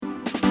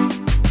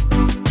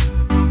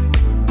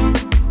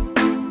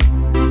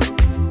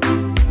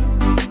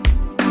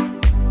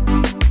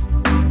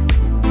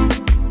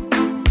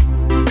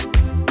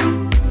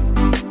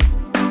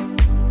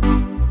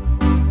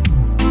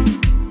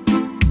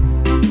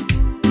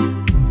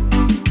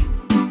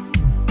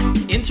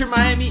Inter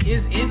Miami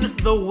is in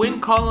the win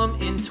column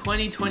in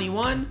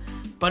 2021,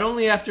 but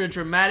only after a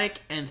dramatic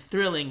and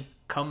thrilling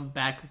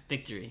comeback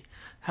victory.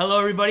 Hello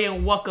everybody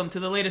and welcome to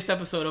the latest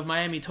episode of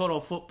Miami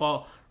Total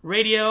Football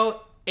Radio,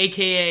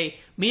 aka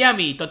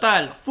Miami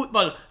Total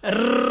Football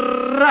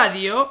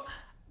Radio.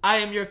 I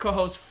am your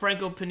co-host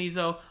Franco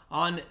Panizo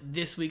on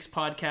this week's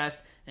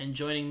podcast, and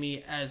joining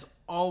me as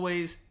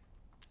always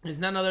is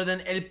none other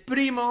than El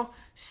Primo,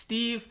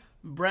 Steve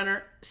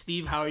Brenner.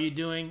 Steve, how are you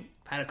doing?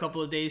 Had a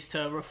couple of days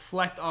to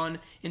reflect on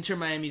Inter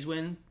Miami's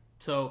win.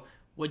 So,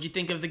 what'd you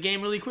think of the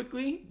game really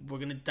quickly? We're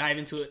going to dive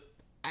into it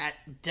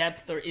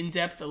in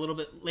depth a little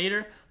bit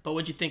later. But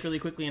what'd you think really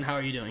quickly, and how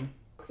are you doing?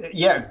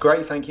 Yeah,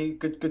 great, thank you.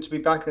 Good to be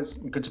back. It's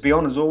good to be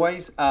on as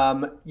always.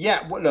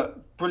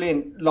 Look,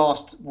 brilliant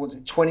last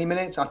 20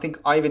 minutes. I think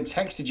I even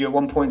texted you at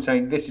one point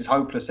saying this is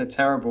hopeless, they're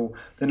terrible,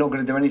 they're not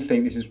going to do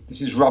anything, this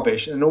is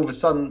rubbish. And all of a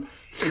sudden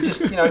it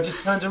just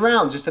just turns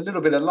around just a little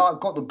bit.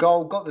 Got the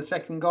goal, got the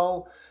second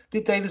goal.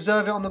 Did they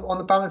deserve it on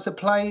the balance of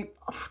play?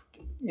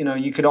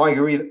 You could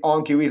argue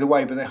either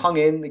way, but they hung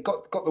in, they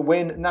got the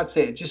win, and that's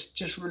it.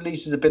 Just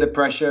releases a bit of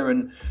pressure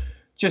and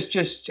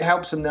just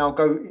helps them now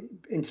go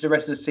into the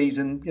rest of the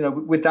season,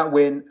 with that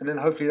win, and then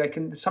hopefully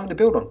there's something to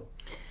build on.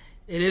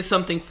 It is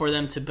something for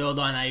them to build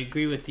on. I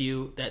agree with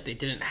you that they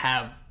didn't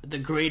have the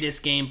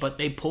greatest game, but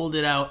they pulled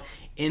it out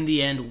in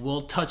the end.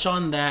 We'll touch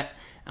on that,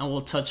 and we'll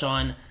touch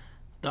on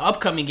the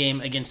upcoming game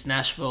against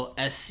Nashville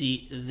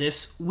SC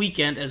this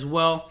weekend, as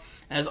well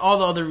as all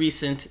the other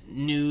recent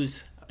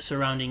news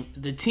surrounding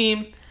the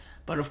team.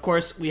 But of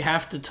course, we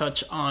have to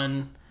touch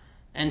on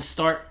and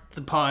start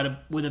the pod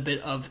with a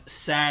bit of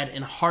sad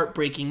and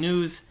heartbreaking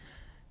news.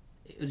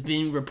 It was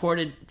being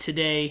reported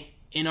today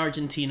in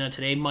Argentina,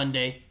 today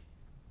Monday,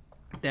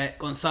 that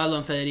Gonzalo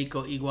and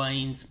Federico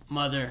Higuaín's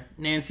mother,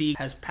 Nancy,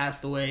 has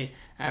passed away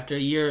after a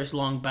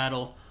years-long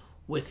battle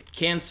with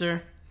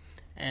cancer.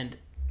 And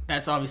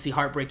that's obviously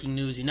heartbreaking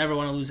news. You never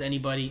want to lose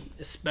anybody,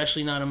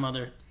 especially not a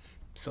mother.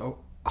 So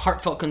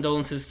heartfelt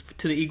condolences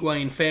to the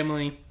Higuaín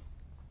family.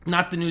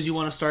 Not the news you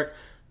want to start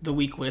the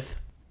week with.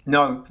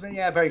 No,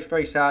 yeah, very,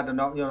 very sad, and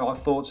our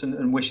thoughts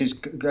and wishes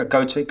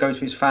go to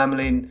his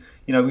family.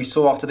 And we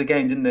saw after the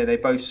game, didn't they? They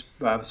both,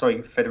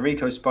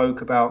 Federico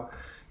spoke about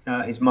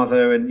his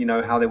mother and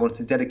how they wanted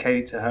to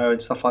dedicate it to her and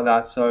stuff like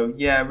that. So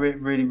yeah,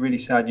 really, really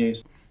sad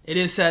news. It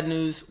is sad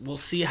news. We'll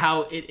see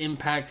how it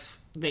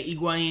impacts the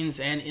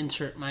Higuaíns and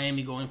Inter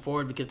Miami going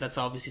forward, because that's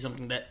obviously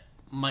something that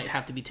might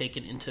have to be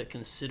taken into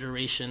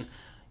consideration.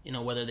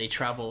 Whether they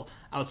travel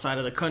outside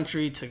of the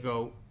country to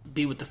go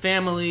be with the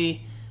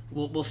family.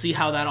 We'll see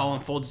how that all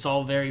unfolds. It's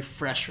all very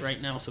fresh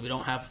right now, so we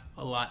don't have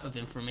a lot of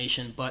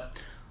information. But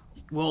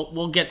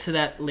we'll get to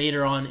that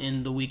later on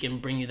in the week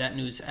and bring you that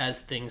news as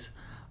things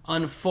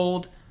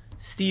unfold.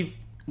 Steve,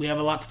 we have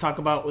a lot to talk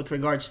about with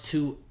regards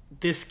to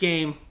this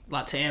game, a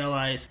lot to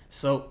analyze.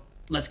 So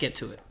let's get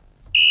to it.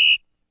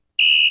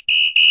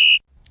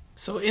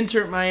 So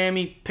Inter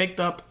Miami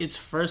picked up its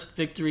first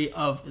victory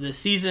of the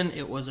season.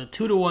 It was a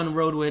 2-1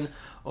 road win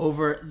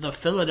over the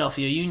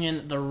Philadelphia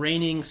Union, the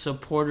reigning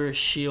Supporters'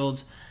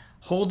 Shield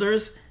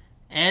holders.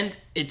 And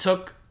it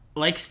took,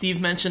 like Steve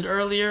mentioned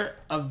earlier,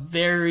 a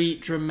very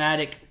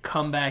dramatic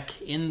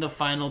comeback in the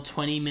final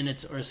 20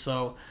 minutes or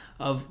so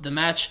of the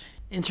match.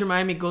 Inter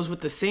Miami goes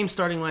with the same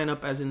starting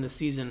lineup as in the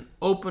season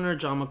opener.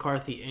 John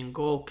McCarthy in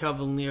goal,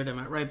 Kelvin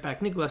Leerdam at right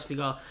back, Nicolas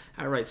Figal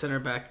at right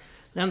center back,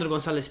 Leandro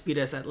Gonzalez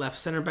Pires at left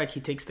center back.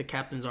 He takes the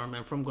captain's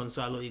armband from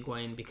Gonzalo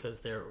Higuaín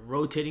because they're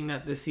rotating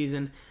that this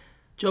season.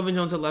 Jovan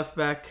Jones at left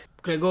back,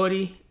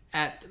 Gregore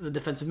at the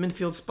defensive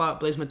midfield spot,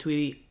 Blaise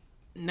Matuidi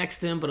next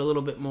to him but a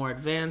little bit more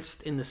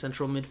advanced in the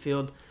central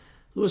midfield,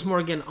 Lewis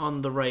Morgan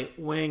on the right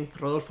wing,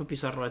 Rodolfo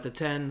Pizarro at the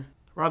 10,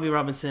 Robbie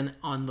Robinson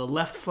on the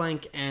left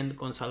flank, and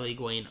Gonzalo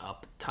Higuaín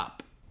up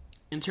top.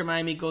 Inter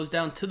Miami goes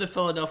down to the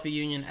Philadelphia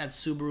Union at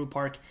Subaru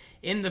Park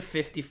in the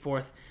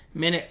 54th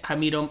minute.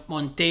 Ramiro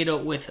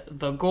Monteiro with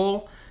the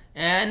goal,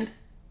 and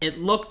it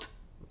looked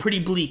pretty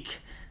bleak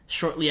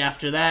shortly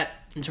after that.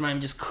 Inter Miami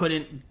just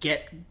couldn't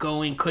get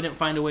going, couldn't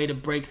find a way to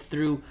break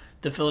through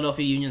the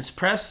Philadelphia Union's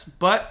press,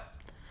 but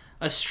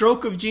a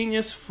stroke of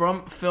genius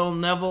from Phil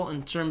Neville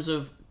in terms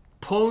of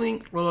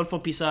pulling Rodolfo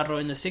Pizarro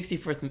in the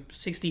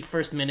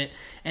 61st minute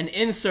and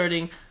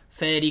inserting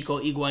Federico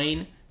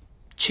Higuaín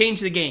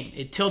changed the game.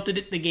 It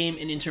tilted the game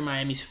in Inter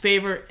Miami's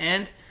favor,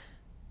 and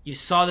you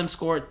saw them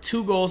score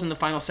 2 goals in the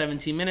final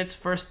 17 minutes.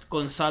 First,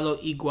 Gonzalo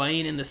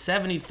Higuaín in the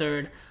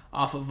 73rd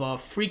off of a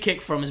free kick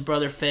from his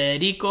brother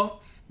Federico.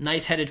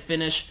 Nice headed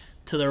finish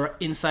to the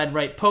inside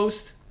right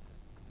post.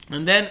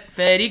 And then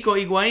Federico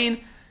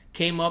Higuaín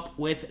came up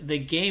with the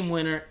game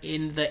winner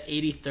in the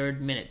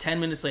 83rd minute. 10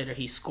 minutes later,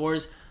 he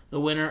scores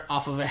the winner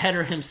off of a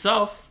header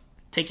himself,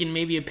 taking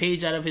maybe a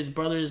page out of his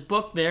brother's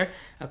book there,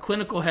 a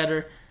clinical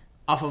header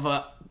off of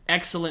an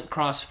excellent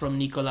cross from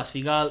Nicolas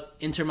Figal.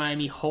 Inter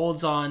Miami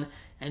holds on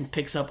and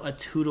picks up a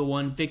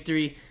 2-1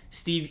 victory.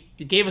 Steve,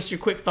 you gave us your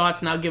quick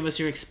thoughts. Now give us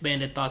your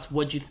expanded thoughts.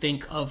 What do you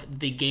think of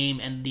the game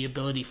and the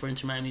ability for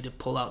Inter Miami to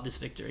pull out this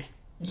victory?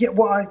 Yeah,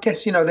 well, I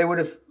guess they would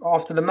have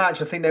after the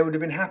match. I think they would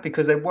have been happy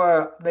because they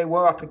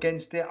were up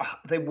against it.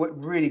 They were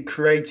really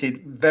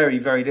created very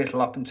very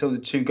little up until the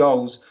two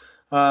goals.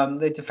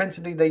 They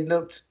defensively they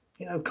looked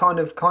kind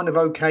of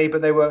okay,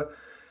 but they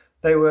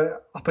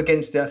were up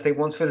against it. I think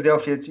once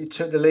Philadelphia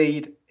took the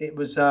lead, it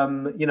was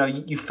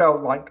you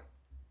felt like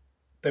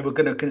they were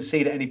going to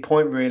concede at any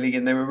point really,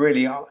 and they were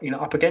really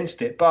up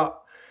against it. But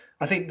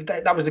I think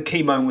that was the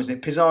key moment, wasn't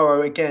it?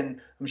 Pizarro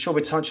again. I'm sure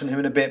we'll touch on him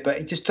in a bit, but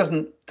it just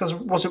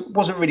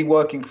wasn't really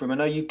working for him. I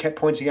know you kept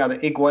pointing out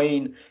that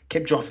Higuain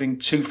kept dropping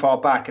too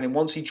far back, and then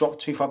once he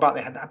dropped too far back,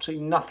 they had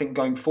absolutely nothing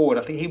going forward.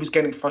 I think he was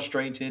getting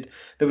frustrated.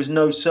 There was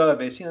no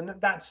service.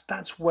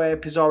 That's where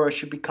Pizarro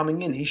should be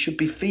coming in. He should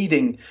be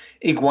feeding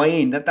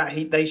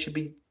Higuain. They should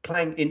be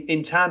playing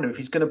in tandem. If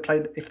he's going to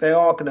play, if they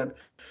are going to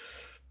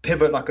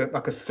pivot like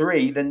a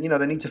three, then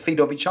they need to feed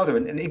off each other.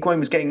 And Higuain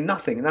was getting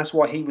nothing, and that's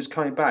why he was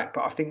coming back.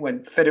 But I think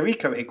when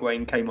Federico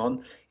Higuain came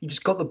on, he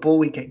just got the ball,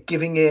 he kept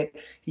giving it,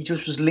 he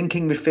just was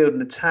linking midfield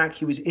and attack.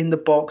 He was in the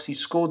box, he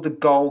scored the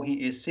goal,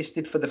 he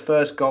assisted for the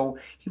first goal.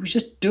 He was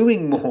just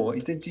doing more.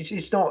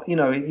 It's not,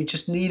 he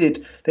just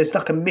needed. There's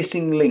like a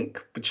missing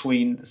link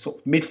between the sort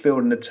of midfield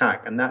and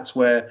attack, and that's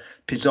where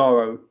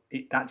Pizarro.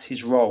 That's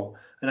his role.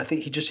 And I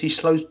think he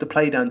slows the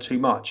play down too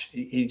much.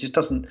 He just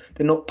doesn't.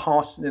 They're not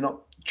passing. They're not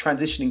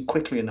transitioning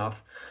quickly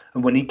enough,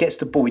 and when he gets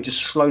the ball, he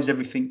just slows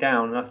everything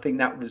down. And I think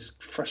that was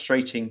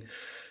frustrating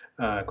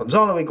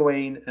Gonzalo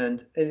Higuain,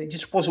 and it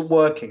just wasn't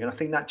working. And I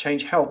think that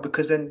change helped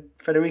because then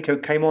Federico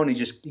came on. He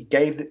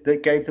gave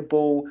the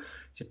ball,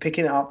 to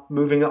picking it up,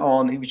 moving it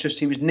on. He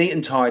was neat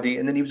and tidy,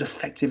 and then he was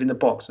effective in the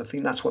box. I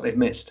think that's what they've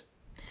missed.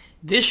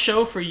 This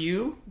show for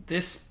you,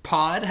 this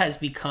pod has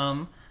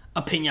become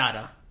a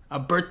piñata. A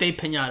birthday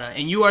piñata,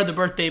 and you are the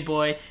birthday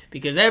boy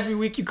because every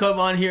week you come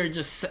on here and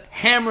just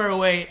hammer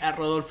away at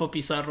Rodolfo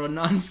Pizarro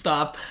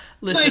nonstop.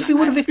 Listen, if he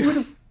would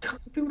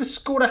have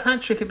scored a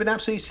hat trick, it'd been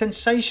absolutely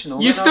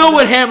sensational. You still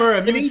would hammer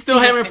him. You would still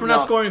hammer him for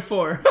not scoring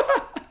 4.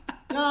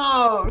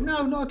 No,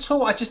 not at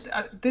all.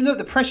 Look,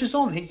 the pressure's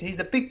on. He's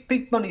a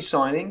big money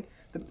signing.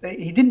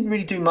 He didn't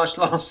really do much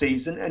last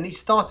season, and he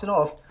started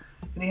off,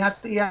 and he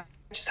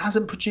just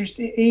hasn't produced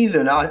it either.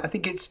 And I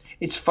think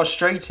it's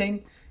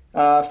frustrating.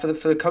 For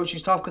the coaching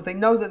staff because they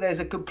know that there's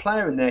a good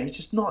player in there.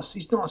 He's not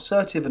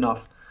assertive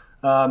enough.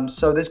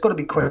 So there's got to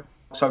be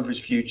questions over his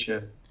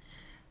future.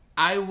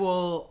 I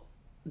will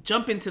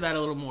jump into that a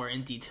little more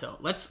in detail.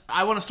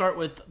 I want to start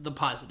with the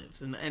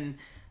positives and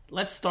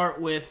let's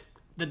start with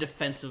the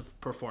defensive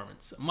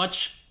performance. A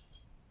much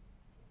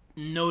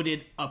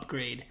noted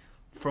upgrade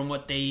from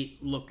what they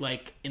looked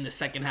like in the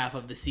second half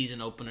of the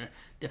season opener.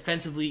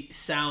 Defensively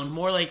sound,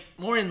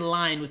 more in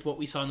line with what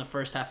we saw in the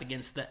first half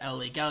against the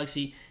LA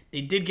Galaxy. They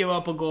did give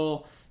up a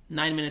goal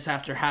 9 minutes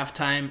after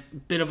halftime.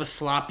 Bit of a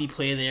sloppy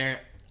play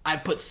there. I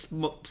put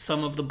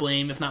some of the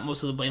blame, if not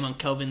most of the blame, on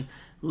Kelvin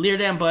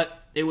Leerdam,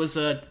 but it was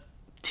a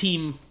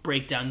team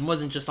breakdown. It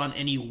wasn't just on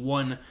any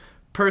one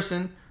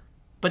person.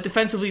 But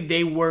defensively,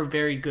 they were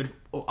very good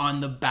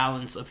on the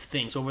balance of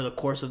things over the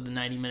course of the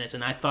 90 minutes.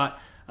 And I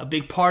thought a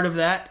big part of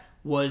that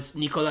was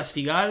Nicolas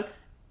Figal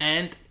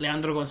and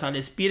Leandro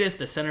Gonzalez Pires,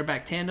 the center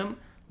back tandem,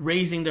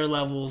 raising their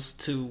levels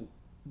to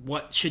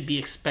what should be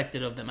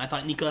expected of them. I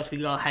thought Nicolas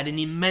Figal had an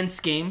immense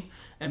game.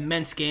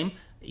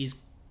 He's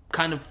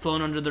kind of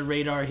flown under the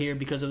radar here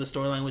because of the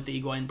storyline with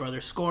the Higuain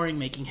brothers scoring,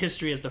 making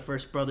history as the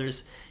first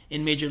brothers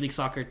in Major League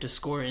Soccer to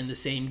score in the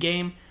same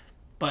game.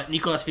 But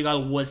Nicolas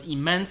Figal was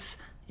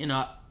immense.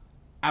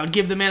 I would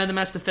give the man of the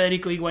match to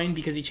Federico Higuain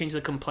because he changed the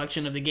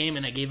complexion of the game,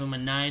 and I gave him a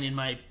 9 in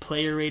my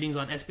player ratings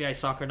on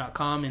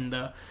SBIsoccer.com in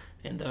the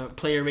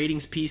player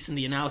ratings piece and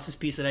the analysis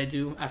piece that I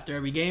do after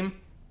every game.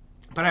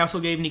 But I also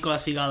gave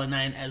Nicolas Figal a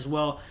 9 as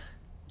well.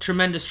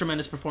 Tremendous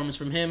performance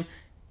from him.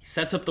 He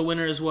sets up the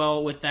winner as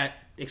well with that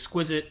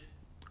exquisite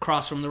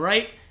cross from the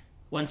right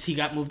once he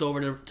got moved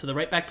over to the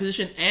right back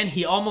position. And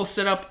he almost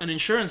set up an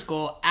insurance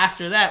goal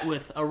after that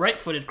with a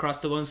right-footed cross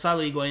to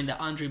Gonzalo Higuain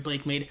that Andre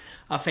Blake made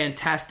a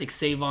fantastic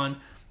save on.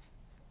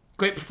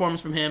 Great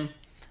performance from him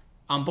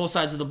on both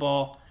sides of the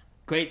ball.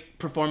 Great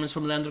performance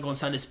from Leandro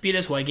Gonzalez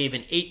Pires, who I gave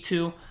an 8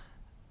 to.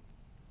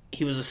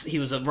 He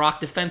was a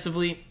rock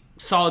defensively.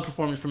 Solid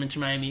performance from Inter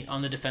Miami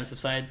on the defensive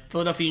side.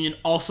 Philadelphia Union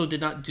also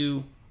did not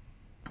do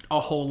a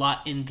whole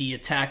lot in the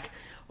attack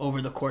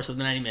over the course of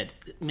the 90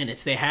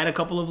 minutes. They had a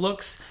couple of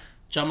looks.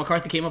 John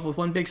McCarthy came up with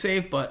one big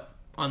save, but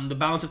on the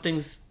balance of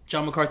things,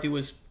 John McCarthy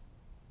was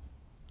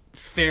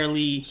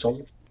fairly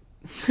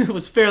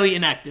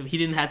inactive. He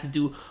didn't have to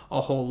do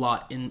a whole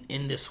lot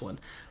in this one.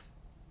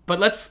 But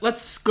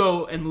let's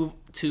go and move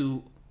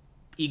to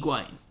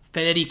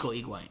Federico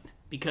Higuain,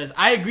 because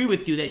I agree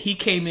with you that he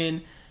came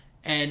in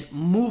and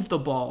moved the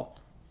ball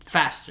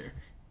faster.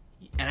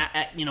 And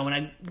when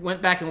I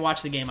went back and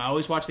watched the game, I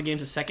always watch the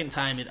games a second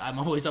time. I'm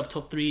always up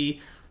till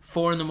 3,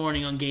 4 in the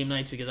morning on game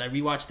nights because I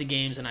rewatch the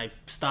games and I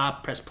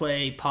stop, press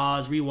play,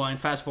 pause, rewind,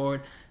 fast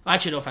forward.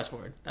 Actually, no, fast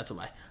forward. That's a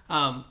lie.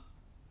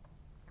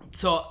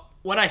 So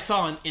what I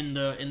saw in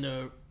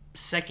the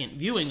second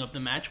viewing of the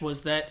match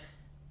was that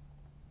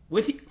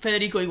with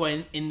Federico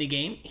Higuaín in the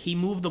game, he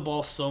moved the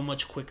ball so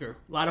much quicker.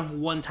 A lot of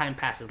one-time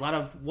passes, a lot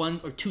of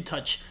one or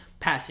two-touch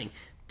passing.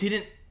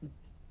 Didn't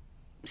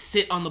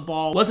sit on the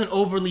ball, wasn't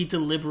overly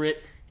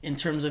deliberate in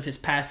terms of his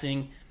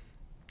passing.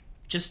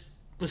 Just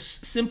was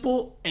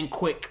simple and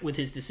quick with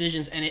his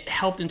decisions, and it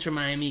helped Inter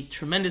Miami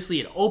tremendously.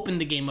 It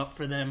opened the game up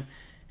for them,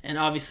 and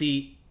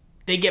obviously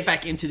they get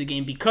back into the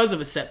game because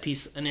of a set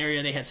piece, an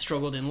area they had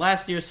struggled in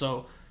last year,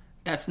 so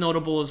that's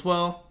notable as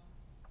well.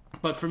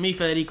 But for me,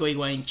 Federico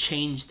Higuaín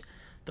changed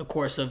the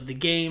course of the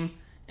game,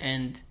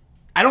 and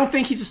I don't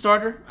think he's a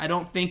starter. I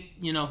don't think,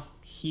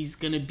 he's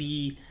going to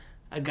be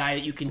a guy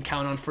that you can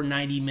count on for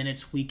 90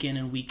 minutes week in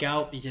and week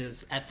out,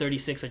 because at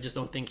 36, I just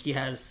don't think he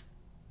has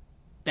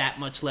that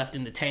much left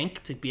in the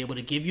tank to be able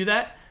to give you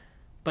that.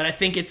 But I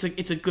think it's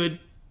a good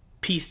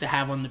piece to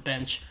have on the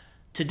bench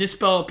to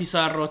dispel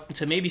Pizarro,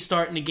 to maybe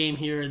start in a game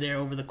here or there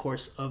over the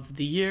course of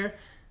the year.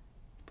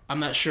 I'm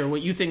not sure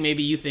what you think.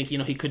 Maybe you think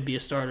he could be a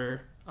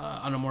starter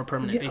on a more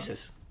permanent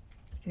basis.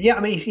 Yeah,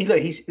 I mean,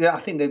 I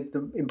think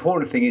the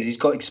important thing is he's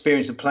got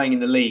experience of playing in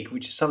the league,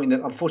 which is something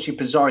that unfortunately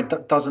Pizarro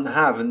doesn't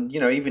have. And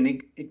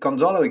even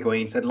Gonzalo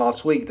Higuaín said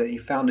last week that he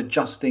found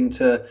adjusting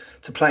to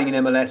playing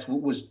in MLS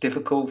was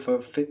difficult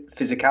for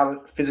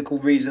physical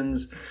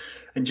reasons,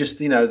 and just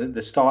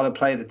the style of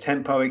play, the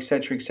tempo,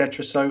 etc.,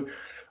 etc. So,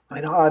 I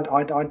mean,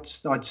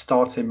 I'd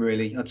start him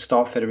really. I'd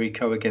start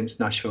Federico against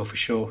Nashville for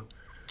sure.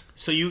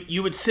 So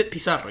you would sit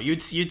Pizarro.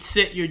 You'd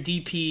sit your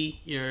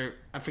DP.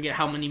 I forget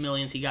how many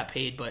millions he got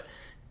paid, but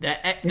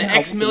the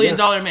X $1 million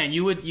man,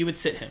 you would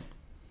sit him.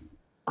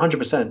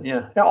 100%,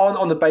 yeah.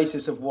 On the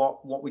basis of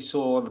what we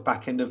saw on the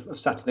back end of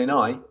Saturday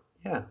night,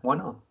 yeah, why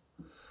not?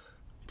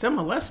 It's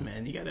MLS,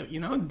 man. You gotta,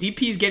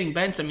 DP's getting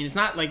benched. I mean, it's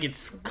not like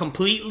it's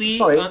completely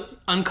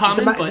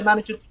uncommon.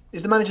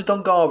 Is the manager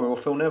Don Garber or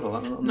Phil Neville?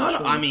 I'm not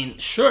sure. I mean,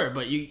 sure,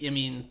 but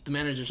the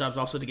manager's job is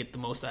also to get the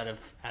most out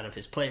of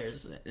his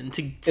players, and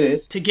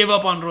to give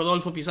up on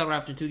Rodolfo Pizarro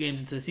after 2 games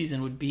into the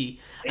season would be.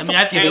 It's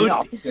not giving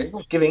up. Is it? It's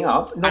not giving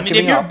up.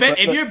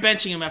 If you're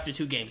benching him after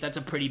 2 games, that's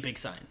a pretty big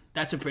sign.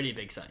 That's a pretty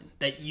big sign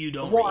that you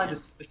don't.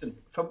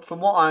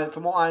 From what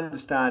I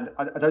understand,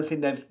 I don't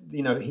think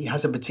he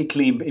hasn't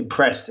particularly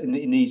impressed in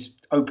these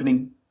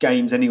opening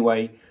games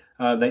anyway.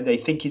 They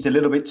think he's a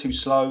little bit too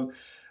slow.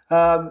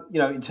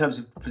 In terms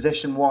of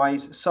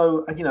possession-wise.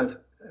 So,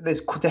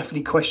 there's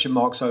definitely question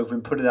marks over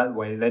him, put it that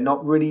way. They're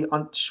not really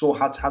unsure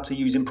how to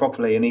use him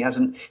properly, and he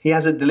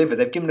hasn't delivered.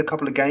 They've given him a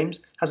couple of games,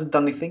 hasn't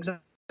done anything. So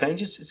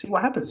changes, see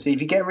what happens, see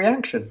if you get a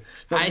reaction.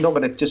 Not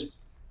going to just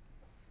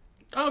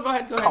go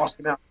ahead.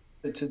 Cast him out.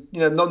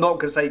 Not going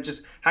to say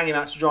just hang him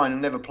out to dry and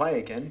he'll never play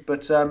again.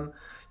 But,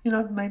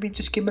 maybe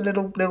just give him a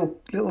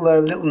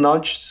little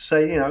nudge to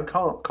say,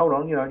 hold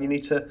on, you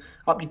need to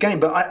up your game.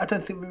 But I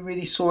don't think we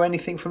really saw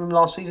anything from him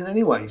last season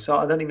anyway. So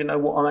I don't even know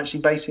what I'm actually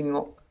basing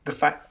the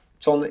fact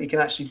on that he can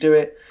actually do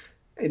it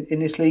in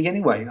this league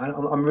anyway.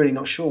 I'm really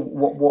not sure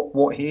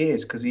what he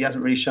is, because he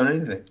hasn't really shown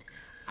anything.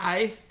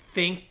 I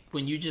think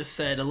when you just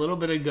said a little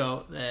bit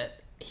ago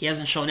that he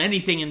hasn't shown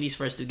anything in these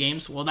first 2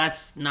 games, well,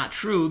 that's not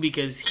true,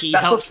 because he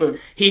helped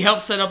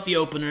set up the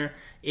opener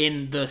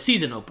in the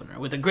season opener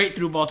with a great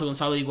through ball to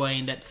Gonzalo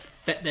Higuaín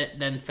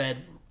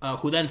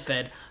who then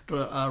fed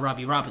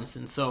Robbie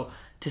Robinson. So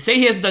to say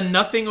he has done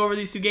nothing over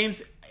these 2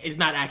 games is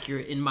not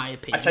accurate, in my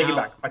opinion.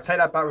 I take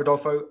that back,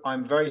 Rodolfo.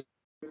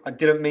 I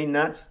didn't mean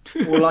that.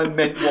 All I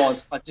meant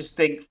was, I just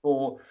think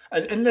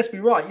and let's be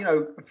right,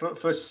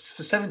 for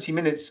 70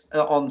 minutes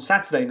on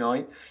Saturday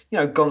night,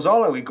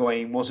 Gonzalo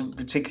Higuaín wasn't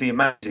particularly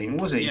amazing,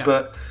 was he? Yeah.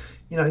 But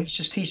he's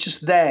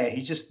just there.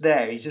 He's just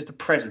there. He's just a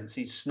presence.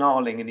 He's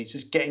snarling and he's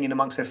just getting in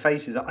amongst their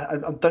faces. I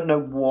don't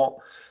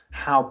know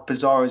how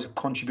Pizarro is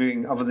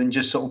contributing other than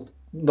just sort of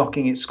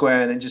knocking it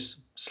square and then just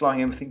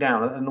slowing everything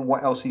down. I don't know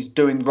what else he's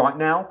doing right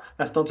now.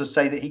 That's not to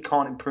say that he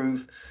can't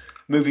improve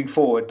moving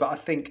forward, but I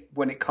think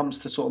when it comes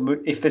to sort of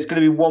if there's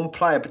going to be one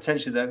player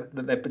potentially that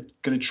they're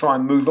going to try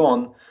and move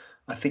on,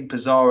 I think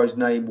Pizarro's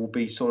name will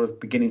be sort of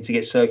beginning to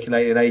get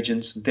circulated,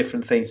 agents and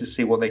different things to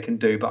see what they can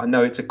do. But I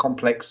know it's a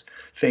complex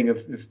thing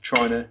of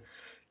trying to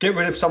get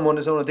rid of someone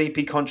that's on a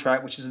DP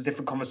contract, which is a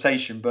different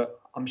conversation. But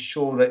I'm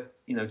sure that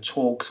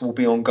talks will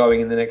be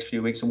ongoing in the next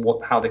few weeks and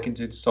how they can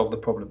do to solve the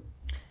problem.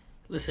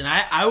 Listen,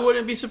 I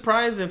wouldn't be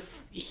surprised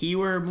if he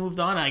were moved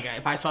on.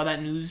 If I saw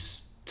that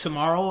news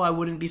tomorrow, I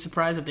wouldn't be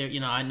surprised if they're,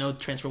 I know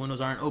transfer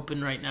windows aren't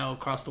open right now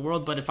across the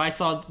world, but if I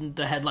saw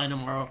the headline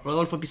tomorrow,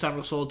 Rodolfo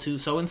Pizarro sold to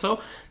so-and-so,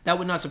 that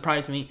would not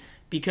surprise me,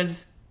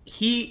 because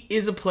he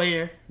is a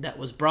player that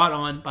was brought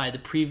on by the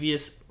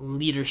previous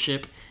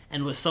leadership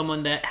and was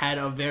someone that had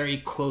a very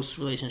close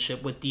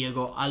relationship with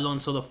Diego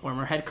Alonso, the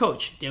former head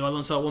coach. Diego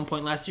Alonso at one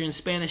point last year in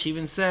Spanish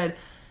even said,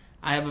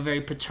 I have a very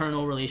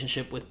paternal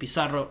relationship with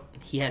Pizarro.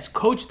 He had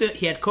coached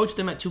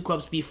him at 2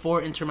 clubs before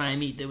Inter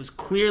Miami. That was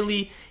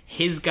clearly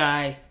his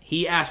guy.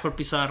 He asked for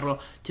Pizarro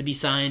to be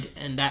signed,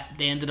 and that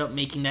they ended up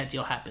making that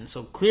deal happen.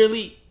 So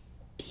clearly,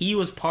 he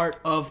was part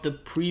of the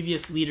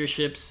previous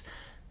leadership's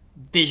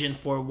vision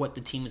for what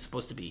the team is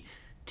supposed to be.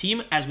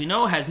 Team, as we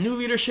know, has new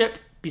leadership.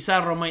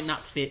 Pizarro might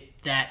not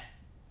fit that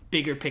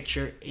bigger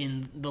picture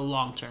in the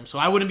long term. So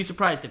I wouldn't be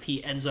surprised if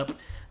he ends up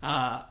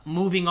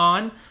moving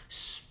on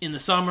in the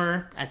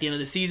summer, at the end of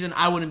the season.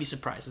 I wouldn't be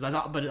surprised.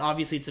 But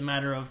obviously it's a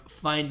matter of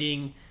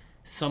finding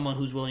someone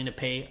who's willing to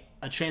pay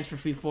a transfer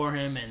fee for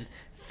him and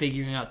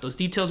figuring out those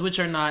details, which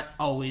are not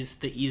always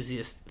the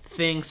easiest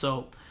thing.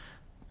 So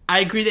I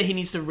agree that he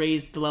needs to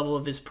raise the level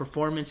of his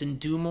performance and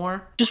do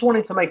more. Just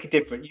wanting to make a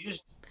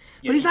difference.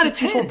 But he's not a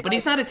 10. But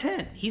he's not a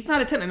 10. He's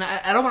not a 10. And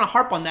I don't want to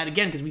harp on that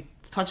again because we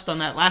touched on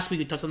that last week.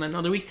 We touched on that in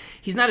other weeks.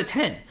 He's not a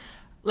 10.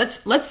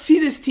 Let's see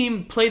this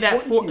team play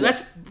that four.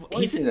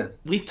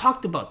 We've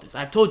talked about this.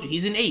 I've told you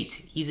he's an 8.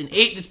 He's an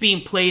 8 that's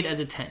being played as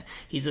a 10.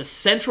 He's a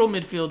central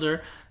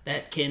midfielder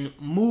that can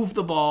move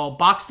the ball,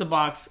 box to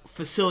box,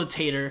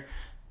 facilitator.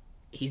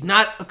 He's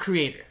not a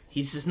creator.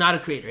 He's just not a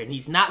creator, and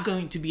he's not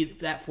going to be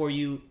that for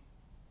you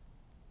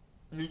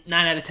 9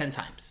 out of 10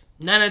 times.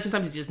 9 out of 10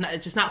 times,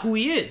 it's just not who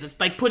he is. It's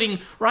like putting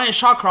Ryan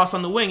Shawcross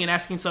on the wing and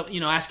asking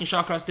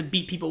Shawcross to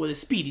beat people with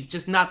his speed. He's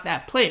just not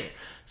that player.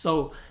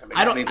 So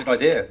I don't. That'd be a good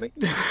idea.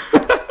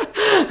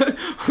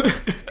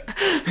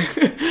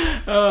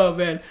 Oh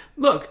man,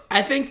 look,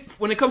 I think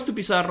when it comes to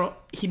Pizarro,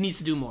 he needs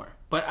to do more.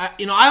 But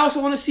I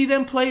also want to see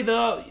them play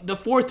the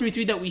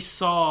 4-3-3 that we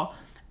saw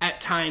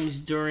at times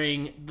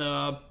during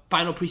the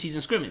final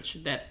preseason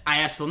scrimmage that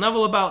I asked Phil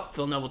Neville about.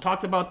 Phil Neville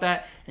talked about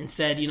that and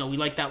said, we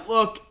like that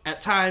look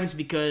at times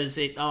because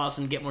it allows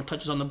him to get more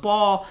touches on the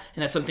ball.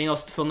 And that's something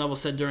else Phil Neville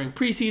said during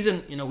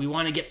preseason. We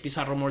want to get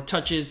Pizarro more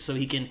touches so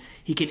he can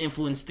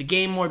influence the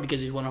game more because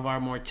he's one of our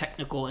more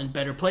technical and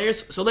better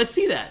players. So let's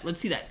see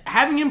that.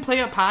 Having him play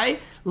up high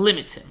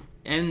limits him.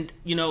 And,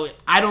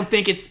 I don't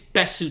think it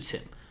best suits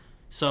him.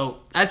 So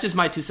that's just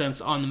my 2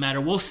 cents on the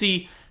matter. We'll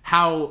see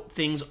how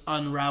things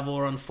unravel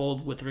or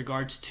unfold with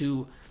regards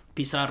to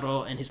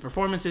Pizarro and his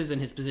performances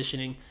and his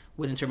positioning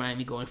with Inter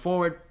Miami going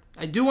forward.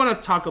 I do want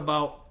to talk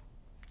about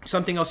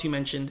something else you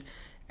mentioned,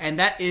 and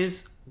that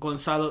is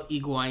Gonzalo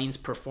Higuain's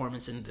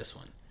performance in this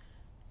one.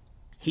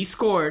 He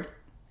scored,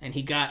 and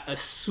he got a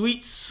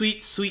sweet,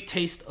 sweet, sweet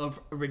taste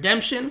of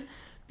redemption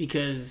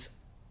because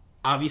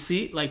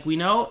obviously, like we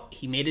know,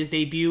 he made his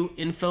debut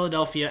in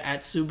Philadelphia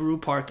at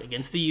Subaru Park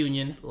against the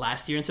Union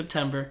last year in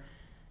September.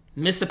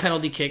 Missed a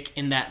penalty kick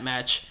in that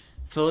match.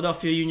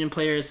 Philadelphia Union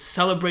players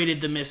celebrated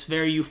the miss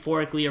very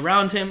euphorically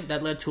around him.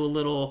 That led to a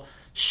little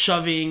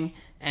shoving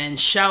and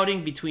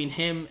shouting between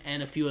him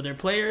and a few other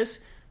players.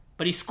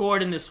 But he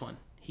scored in this one.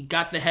 He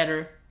got the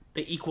header,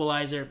 the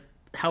equalizer,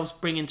 helps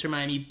bring Inter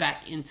Miami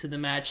back into the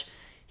match.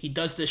 He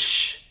does the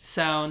shh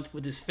sound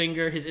with his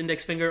finger, his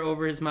index finger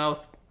over his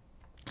mouth.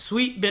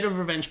 Sweet bit of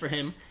revenge for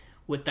him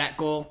with that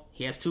goal.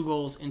 He has 2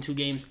 goals in 2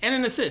 games and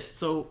an assist.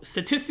 So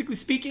statistically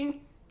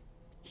speaking,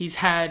 he's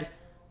had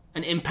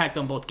an impact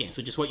on both games,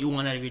 which is what you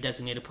want out of your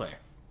designated player.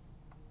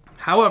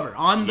 However,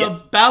 on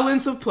the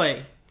balance of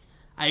play,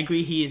 I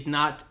agree he has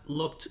not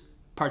looked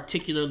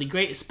particularly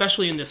great,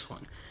 especially in this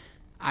one.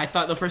 I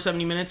thought the first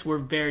 70 minutes were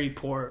very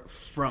poor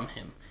from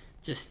him.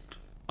 Just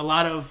a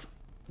lot of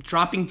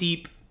dropping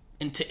deep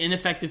into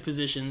ineffective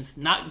positions,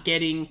 not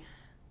being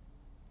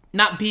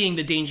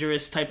the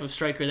dangerous type of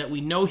striker that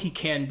we know he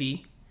can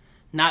be,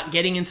 not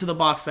getting into the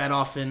box that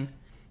often,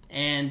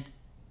 and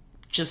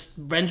just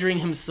rendering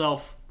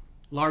himself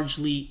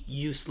largely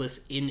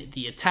useless in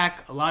the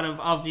attack. A lot of,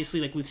 obviously,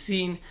 like we've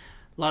seen,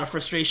 a lot of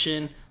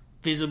frustration,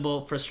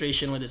 visible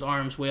frustration with his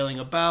arms wailing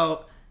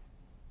about.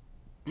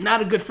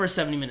 Not a good first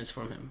 70 minutes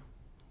from him.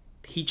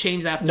 He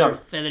changed after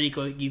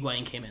Federico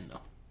Higuain came in, though.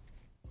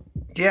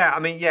 Yeah,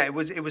 it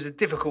was a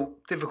difficult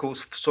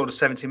sort of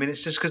 70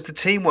 minutes just because the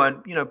team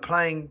weren't,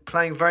 playing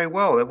very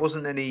well. There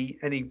wasn't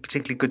any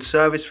particularly good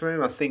service for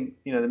him. I think,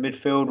 the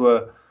midfield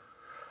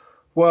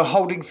were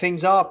holding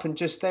things up and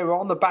just they were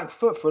on the back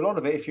foot for a lot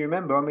of it. If you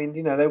remember,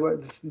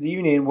 the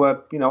Union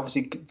were,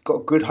 obviously got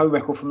a good home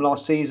record from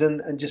last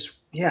season and just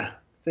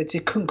they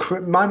just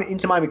Inter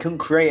Miami couldn't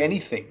create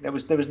anything. There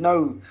was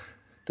nothing,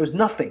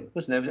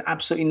 wasn't there? There was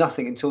absolutely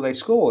nothing until they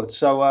scored.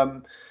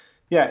 So.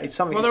 It's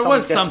something. Well, there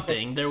was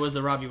something. There was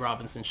the Robbie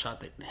Robinson shot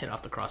that hit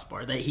off the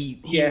crossbar that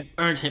he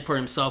earned it for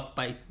himself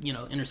by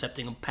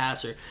intercepting a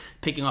pass or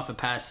picking off a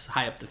pass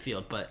high up the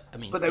field. But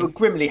they were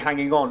grimly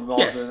hanging on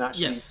rather than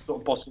actually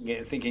sort of bossing it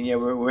and thinking,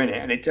 we're in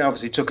it. And it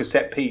obviously took a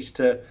set piece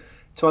to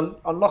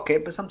unlock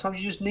it. But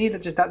sometimes you just need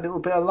just that little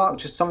bit of luck,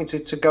 just something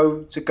to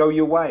go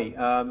your way.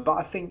 But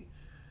I think.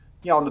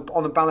 On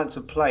the balance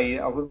of play,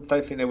 I don't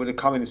think they would have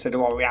come in and said,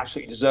 "Oh, we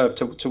absolutely deserve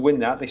to win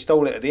that." They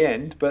stole it at the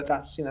end, but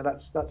that's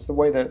the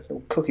way that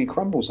cookie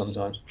crumbles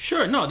sometimes.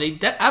 Sure, no, they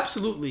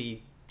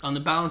absolutely on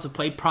the balance of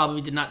play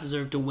probably did not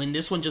deserve to win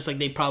this one, just like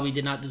they probably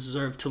did not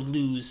deserve to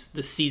lose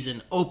the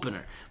season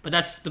opener. But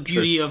that's the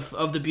beauty of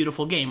the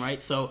beautiful game,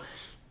 right? So.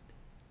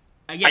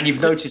 Again, and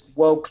you've noticed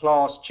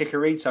world-class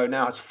Chicharito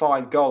now has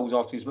 5 goals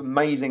after his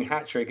amazing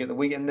hat-trick at the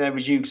weekend. There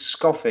was you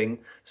scoffing,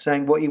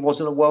 saying he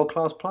wasn't a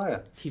world-class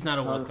player. He's not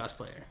a world-class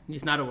player.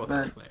 He's not a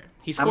world-class player.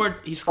 He scored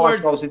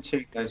 5 goals in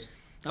 2 games.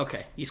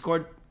 Okay, he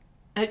scored.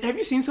 Have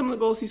you seen some of the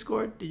goals he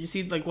scored? Did you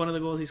see one of the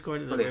goals he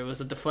scored? Brilliant. There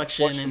was a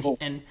deflection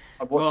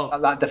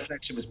that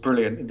deflection was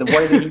brilliant. The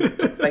way that he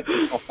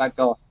deflected off that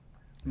guy.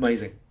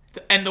 Amazing.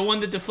 And the one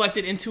that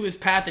deflected into his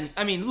path. And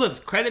I mean,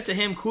 look, credit to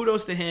him,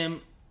 kudos to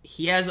him.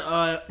 He has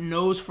a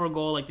nose for a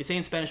goal, like they say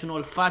in Spanish, un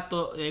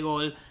olfato de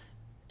gol.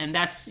 And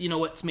that's,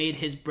 what's made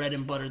his bread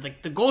and butter.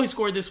 Like the goal he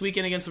scored this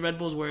weekend against the Red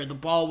Bulls, where the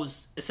ball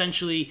was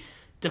essentially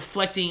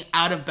deflecting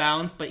out of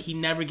bounds, but he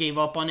never gave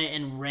up on it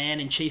and ran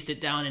and chased it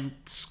down and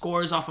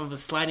scores off of a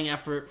sliding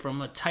effort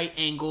from a tight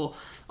angle,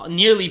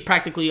 nearly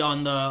practically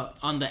on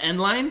the end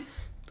line.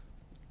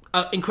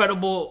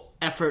 Incredible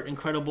effort,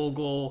 incredible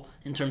goal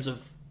in terms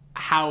of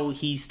how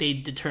he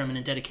stayed determined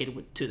and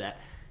dedicated to that.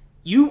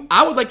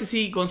 I would like to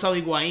see Gonzalo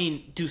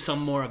Higuain do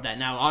some more of that.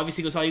 Now,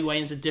 obviously, Gonzalo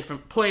Higuain is a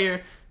different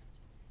player,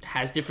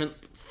 has different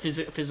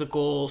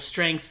physical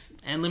strengths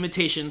and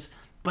limitations,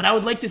 but I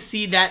would like to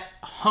see that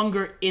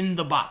hunger in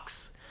the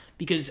box,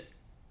 because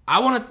I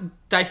want to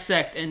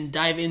dissect and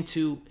dive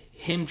into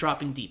him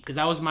dropping deep, because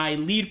that was my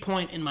lead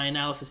point in my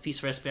analysis piece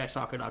for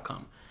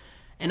SBIsoccer.com.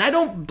 And I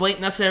don't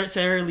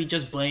necessarily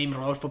just blame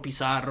Rodolfo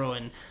Pizarro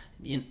and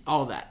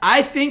all that.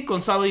 I think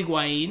Gonzalo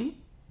Higuain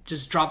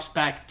just drops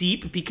back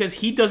deep because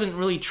he doesn't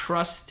really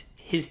trust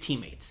his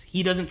teammates.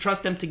 He doesn't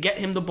trust them to get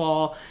him the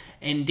ball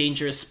in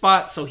dangerous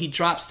spots, so he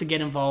drops to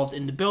get involved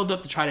in the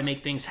build-up to try to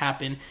make things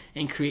happen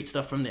and create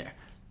stuff from there.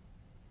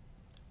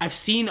 I've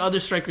seen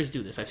other strikers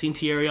do this. I've seen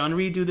Thierry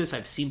Henry do this.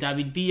 I've seen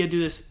David Villa do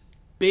this.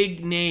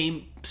 Big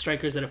name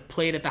strikers that have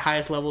played at the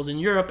highest levels in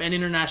Europe and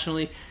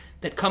internationally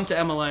that come to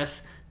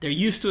MLS. They're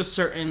used to a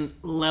certain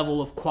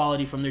level of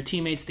quality from their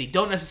teammates. They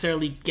don't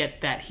necessarily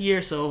get that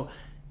here, so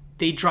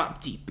they drop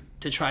deep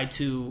to try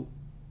to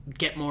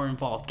get more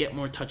involved, get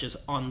more touches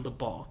on the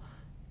ball.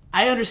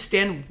 I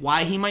understand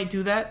why he might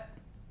do that,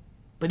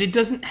 but it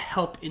doesn't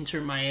help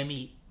Inter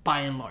Miami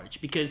by and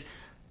large, because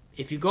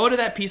if you go to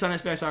that piece on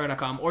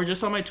SBIsoccer.com or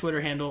just on my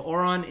Twitter handle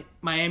or on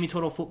Miami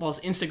Total Football's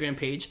Instagram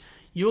page,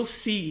 you'll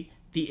see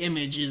the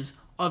images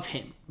of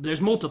him. There's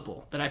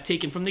multiple that I've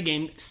taken from the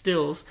game,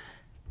 stills,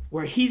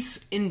 where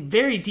he's in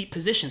very deep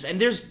positions. And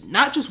there's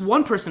not just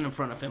one person in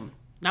front of him,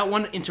 not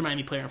one Inter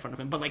Miami player in front of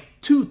him, but like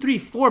 2, 3,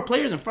 4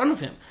 players in front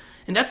of him.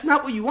 And that's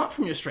not what you want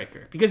from your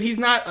striker, because he's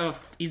not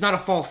a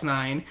false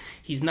nine.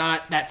 He's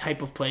not that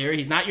type of player.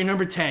 He's not your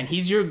number 10.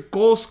 He's your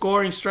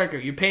goal-scoring striker.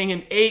 You're paying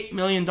him $8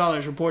 million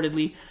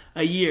reportedly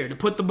a year to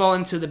put the ball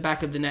into the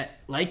back of the net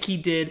like he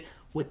did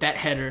with that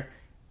header.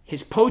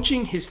 His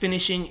poaching, his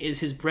finishing is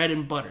his bread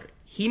and butter.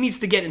 He needs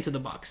to get into the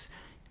box.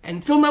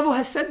 And Phil Neville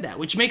has said that,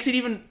 which makes it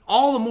even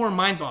all the more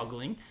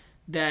mind-boggling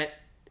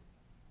that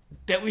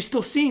we're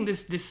still seeing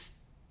this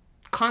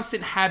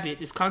constant habit,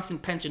 this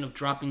constant penchant of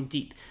dropping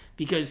deep.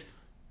 Because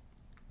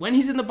when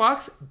he's in the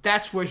box,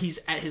 that's where he's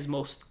at his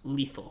most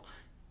lethal.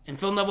 And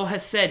Phil Neville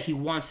has said he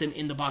wants him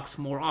in the box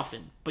more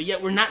often. But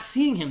yet we're not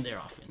seeing him there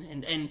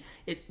often. And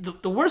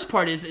the worst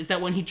part is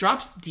that when he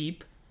drops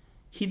deep,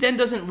 he then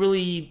doesn't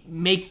really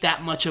make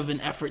that much of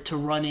an effort to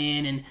run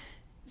in. And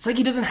it's like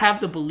he doesn't have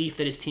the belief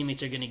that his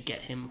teammates are going to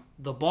get him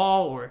the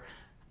ball. Or,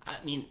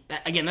 I mean,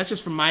 again, that's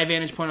just from my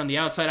vantage point on the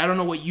outside. I don't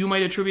know what you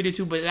might attribute it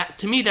to, but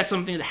to me, that's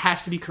something that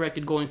has to be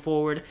corrected going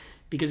forward.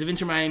 Because if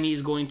Inter Miami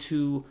is going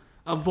to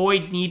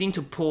avoid needing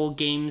to pull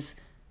games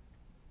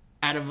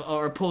out of,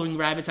 or pulling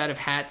rabbits out of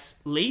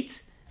hats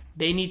late,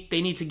 they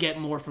need to get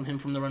more from him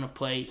from the run of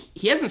play.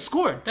 He hasn't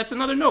scored. That's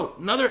another note.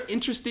 Another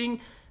interesting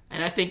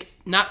and I think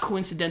not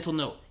coincidental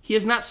note. He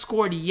has not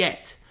scored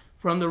yet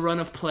from the run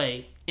of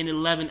play in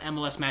 11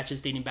 MLS matches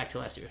dating back to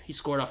last year. He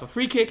scored off a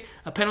free kick,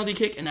 a penalty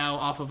kick, and now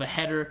off of a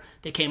header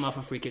that came off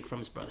a free kick from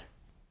his brother.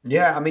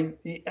 Yeah, I mean,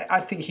 I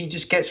think he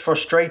just gets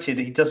frustrated.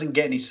 He doesn't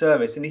get any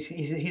service, and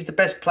he's the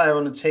best player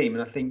on the team.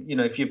 And I think, you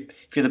know, if you're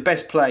the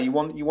best player, you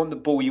want the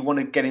ball, you want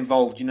to get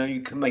involved. You know,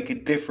 you can make a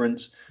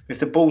difference. If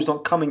the ball's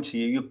not coming to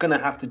you, you're going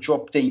to have to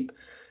drop deep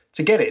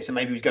to get it. So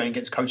maybe he's going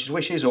against coach's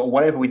wishes or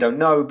whatever. We don't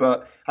know,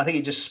 but I think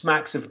it just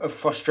smacks of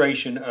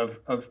frustration of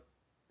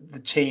the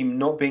team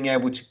not being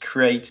able to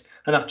create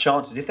enough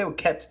chances. If they were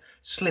kept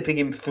slipping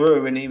him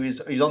through and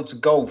he's on to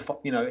goal,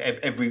 you know,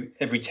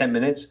 every 10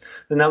 minutes,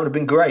 then that would have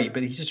been great.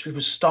 But he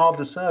was starved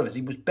of service.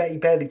 He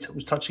barely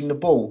was touching the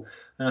ball,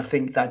 and I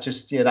think that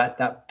just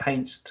that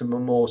paints to a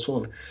more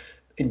sort of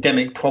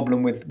endemic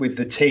problem with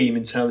the team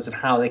in terms of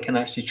how they can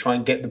actually try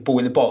and get the ball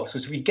in the box.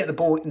 Because if you get the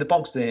ball in the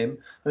box to him,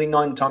 I think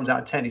 9 times out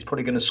of 10 he's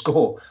probably going to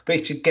score. But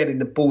it's just getting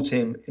the ball to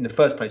him in the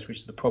first place, which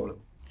is the problem.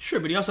 Sure,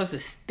 but he also has to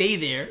stay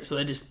there so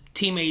that his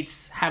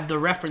teammates have the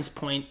reference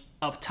point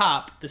up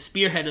top, the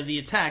spearhead of the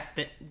attack,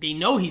 that they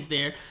know he's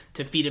there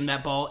to feed him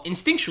that ball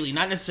instinctually.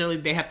 Not necessarily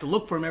they have to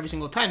look for him every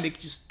single time. They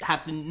just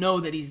have to know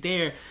that he's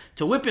there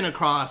to whip it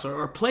across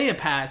or play a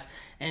pass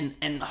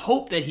and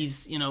hope that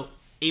he's, you know,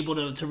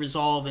 able to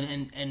resolve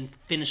and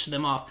finish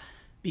them off.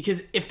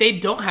 Because if they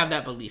don't have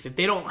that belief, if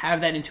they don't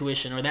have that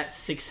intuition or that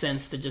sixth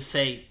sense to just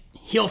say,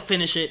 he'll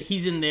finish it,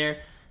 he's in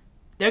there,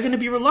 they're going to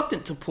be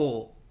reluctant to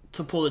pull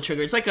the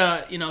trigger. It's like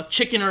a, you know,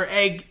 chicken or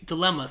egg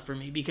dilemma for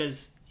me,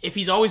 because if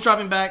he's always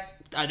dropping back,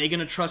 are they going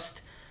to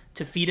trust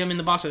to feed him in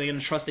the box? Are they going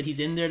to trust that he's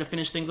in there to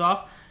finish things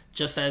off?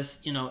 Just as,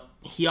 you know,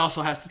 he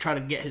also has to try to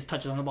get his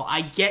touches on the ball.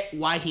 I get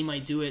why he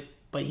might do it,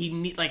 but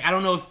I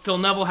don't know if Phil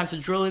Neville has to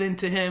drill it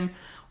into him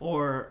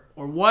or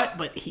or what,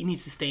 but he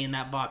needs to stay in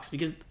that box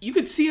because you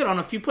could see it on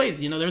a few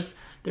plays. You know,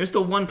 there's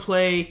the one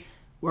play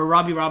where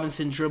Robbie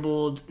Robinson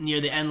dribbled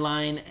near the end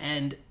line,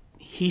 and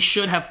he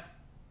should have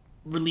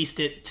released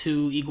it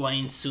to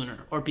Higuain sooner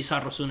or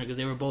Pizarro sooner because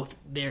they were both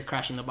there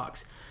crashing the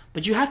box.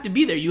 But you have to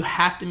be there. You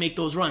have to make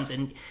those runs.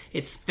 And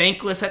it's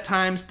thankless at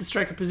times, the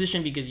striker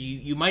position, because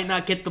you might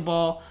not get the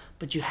ball,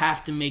 but you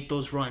have to make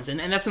those runs. And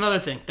that's another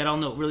thing that I'll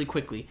note really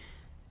quickly.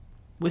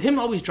 With him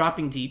always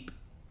dropping deep,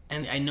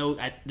 and I know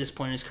at this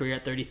point in his career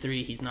at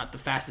 33, he's not the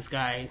fastest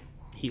guy.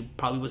 He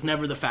probably was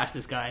never the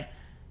fastest guy.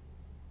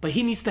 But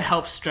he needs to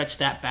help stretch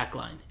that back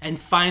line and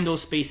find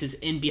those spaces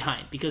in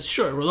behind. Because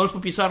sure,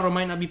 Rodolfo Pizarro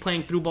might not be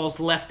playing through balls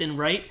left and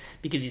right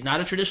because he's not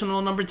a traditional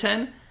number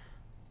 10.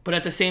 But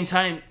at the same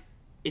time,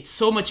 it's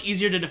so much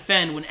easier to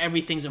defend when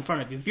everything's in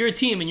front of you. If you're a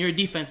team and you're a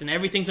defense and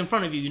everything's in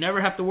front of you, you never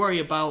have to worry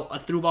about a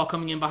through ball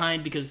coming in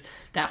behind because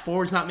that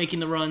forward's not making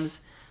the runs.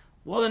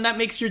 Well, then that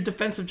makes your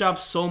defensive job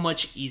so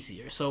much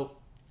easier. So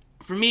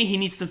for me, he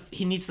needs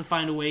to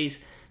find ways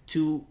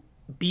to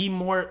be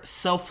more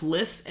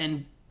selfless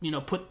and, you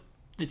know, put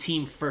the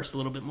team first a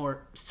little bit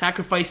more,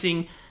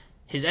 sacrificing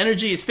his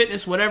energy, his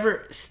fitness,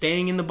 whatever,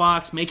 staying in the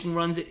box, making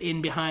runs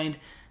in behind,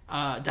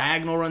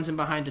 diagonal runs in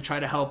behind to try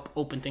to help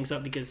open things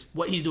up, because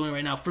what he's doing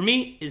right now for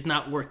me is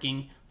not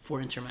working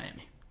for Inter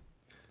Miami.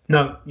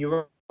 No,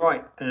 you're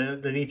right.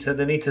 They need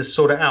to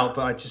sort it out,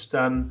 but I just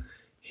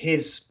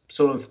his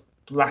sort of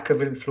lack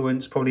of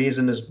influence probably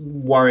isn't as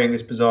worrying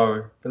as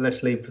Pizarro. But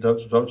let's leave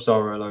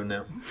Pizarro alone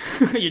now.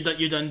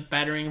 You're done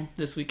battering him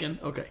this weekend?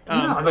 Okay.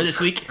 Or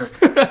this week. You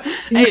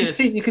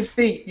can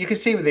see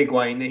with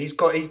Higuain that he's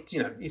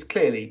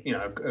clearly, you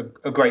know,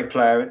 a great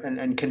player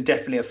and can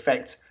definitely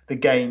affect the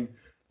game,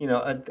 you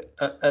know,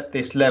 at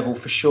this level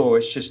for sure.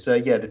 It's just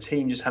the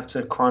team just have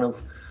to kind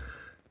of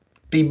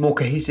be more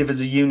cohesive as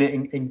a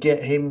unit and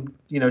get him,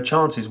 you know,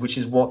 chances, which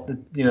is what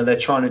they're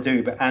trying to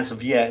do. But as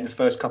of yet, in the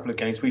first couple of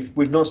games,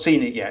 we've not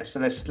seen it yet.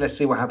 So let's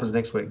see what happens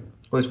next week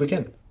or this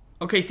weekend.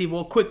 Okay, Steve.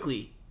 Well,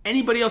 quickly,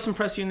 anybody else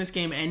impress you in this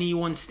game?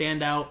 Anyone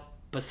stand out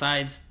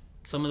besides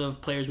some of the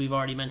players we've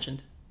already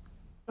mentioned?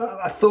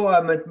 I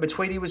thought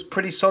Matuidi was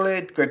pretty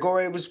solid.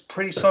 Gregorio was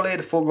pretty solid.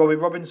 I thought Robbie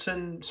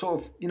Robinson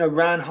sort of, you know,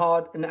 ran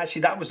hard, and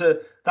actually that was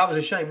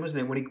a shame,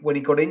 wasn't it, when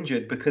he got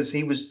injured, because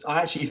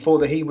I actually thought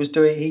that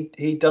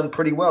he'd done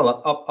pretty well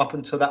up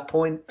until that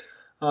point.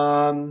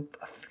 A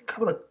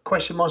couple of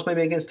question marks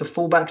maybe against the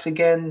fullbacks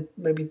again.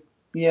 Maybe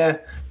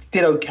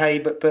did okay,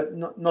 but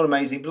not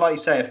amazing. But like you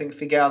say, I think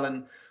Figal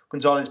and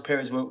Gonzalez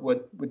Perez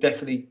were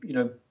definitely, you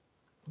know,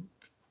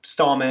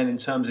 star men in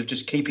terms of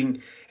just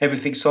keeping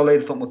everything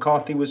solid. I thought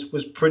McCarthy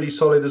was pretty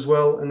solid as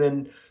well. And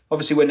then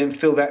obviously when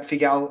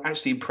Figal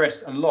actually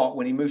impressed a lot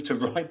when he moved to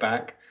right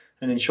back,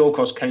 and then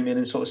Shawcross came in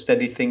and sort of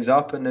steadied things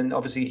up. And then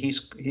obviously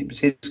it was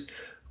his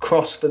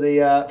cross for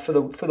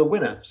the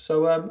winner.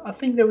 So I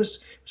think there was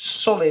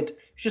solid,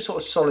 just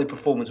sort of solid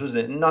performance,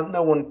 wasn't it?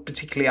 No one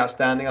particularly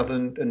outstanding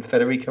other than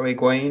Federico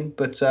Higuain,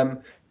 but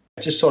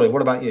just solid.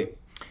 What about you?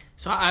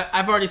 So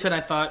I've already said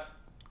I thought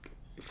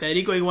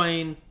Federico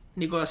Higuain,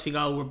 Nicolas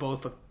Figal were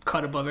both a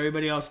cut above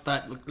everybody else.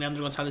 Thought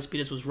Leandro Gonzalez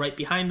Pires was right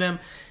behind them.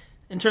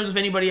 In terms of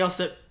anybody else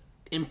that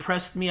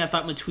impressed me, I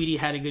thought Matuidi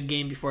had a good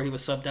game before he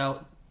was subbed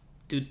out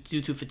due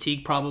to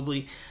fatigue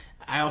probably.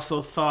 I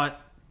also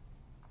thought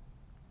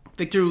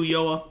Victor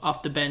Ulloa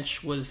off the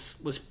bench was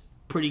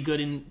pretty good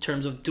in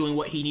terms of doing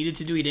what he needed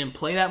to do. He didn't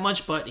play that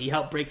much, but he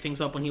helped break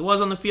things up when he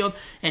was on the field.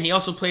 And he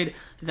also played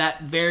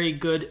that very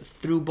good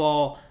through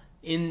ball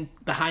in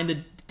behind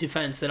the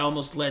defense that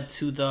almost led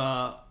to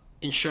the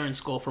insurance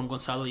goal from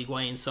Gonzalo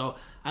Higuain. So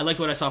I liked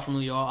what I saw from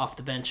Ulloa off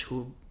the bench,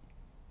 who,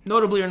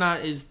 notably or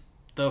not, is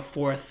the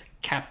fourth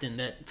captain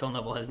that Phil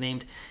Neville has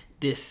named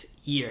this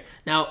year.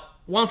 Now,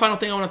 one final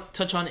thing I want to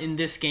touch on in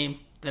this game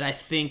that I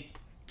think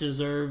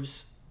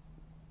deserves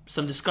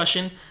some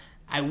discussion.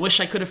 I wish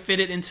I could have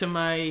fit it into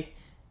my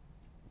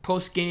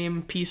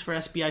post-game piece for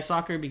SBI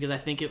Soccer because I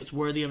think it was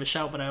worthy of a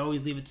shout, but I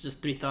always leave it to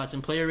just 3 thoughts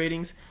and player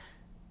ratings.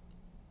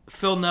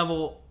 Phil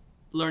Neville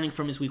learning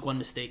from his week 1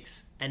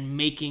 mistakes and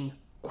making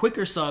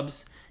quicker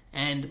subs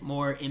and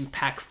more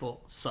impactful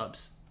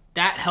subs.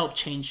 That helped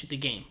change the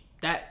game.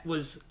 That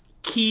was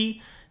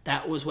key.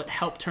 That was what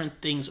helped turn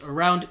things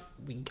around.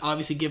 We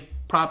obviously give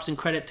props and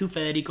credit to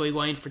Federico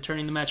Higuain for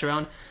turning the match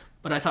around,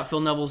 but I thought Phil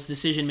Neville's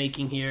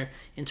decision-making here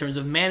in terms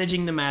of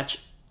managing the match,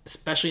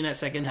 especially in that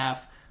second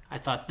half, I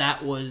thought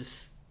that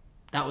was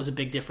a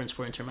big difference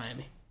for Inter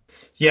Miami.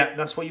 Yeah,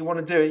 that's what you want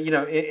to do. You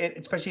know,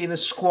 especially in a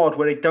squad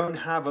where they don't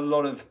have a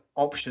lot of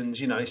options.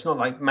 You know, it's not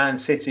like Man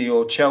City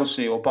or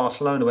Chelsea or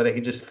Barcelona where they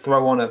can just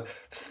throw on a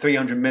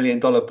 $300 million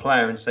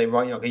player and say,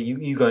 right, okay,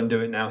 you go and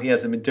do it now. He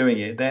hasn't been doing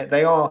it.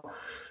 They are,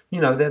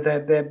 you know,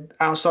 they're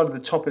outside of the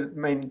top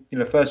main, you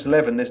know, first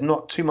 11. There's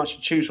not too much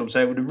to choose from. So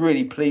it would have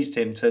really pleased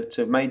him to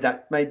have made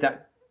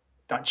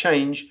that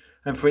change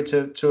and for it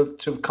to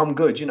have come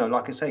good. You know,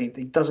 like I say,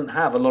 he doesn't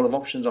have a lot of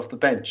options off the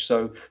bench.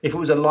 So if it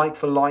was a like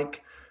for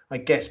like, I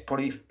guess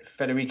probably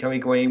Federico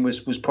Higuain was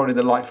probably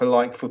the like for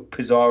like for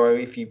Pizarro,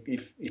 if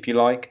you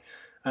like,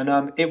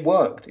 and it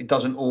worked. It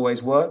doesn't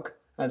always work,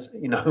 as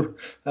you know,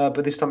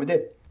 but this time it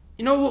did.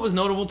 You know what was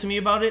notable to me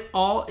about it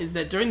all is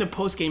that during the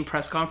post-game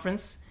press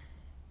conference,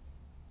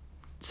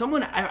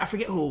 someone, I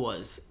forget who it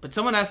was, but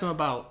someone asked him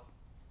about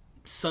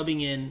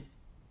subbing in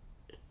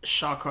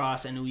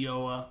Shawcross and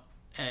Ulloa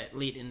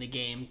late in the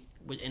game,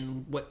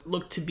 and what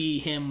looked to be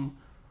him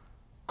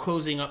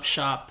closing up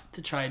shop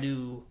to try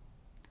to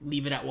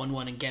leave it at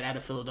 1-1 and get out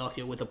of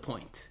Philadelphia with a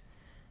point.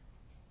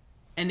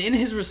 And in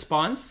his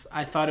response,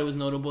 I thought it was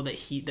notable that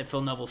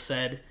Phil Neville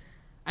said,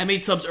 "I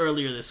made subs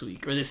earlier this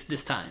week or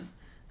this time."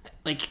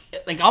 Like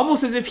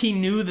almost as if he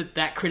knew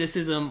that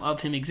criticism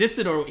of him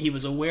existed, or he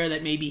was aware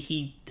that maybe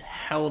he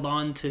held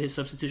on to his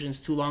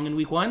substitutions too long in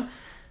week 1.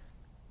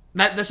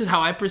 That's just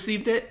how I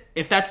perceived it.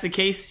 If that's the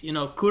case,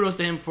 kudos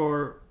to him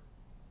for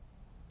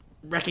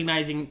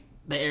recognizing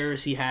the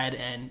errors he had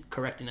and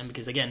correcting them,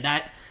 because again,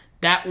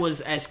 that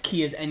was as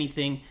key as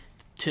anything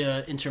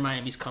to Inter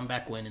Miami's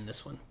comeback win in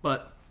this one.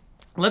 But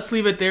let's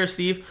leave it there,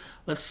 Steve.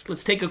 Let's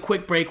take a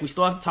quick break. We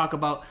still have to talk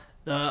about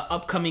the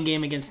upcoming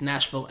game against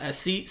Nashville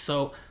SC,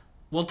 so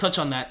we'll touch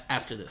on that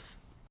after this.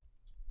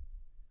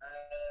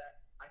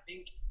 I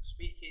think,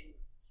 speaking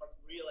from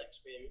real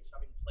experience,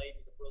 having played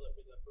with a brother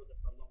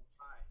for a long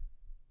time,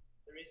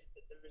 there is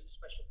a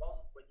special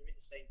bond when you're in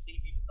the same team.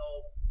 Even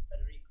though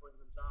Federico and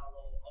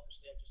Gonzalo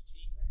obviously are just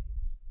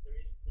teammates, there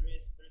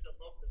is a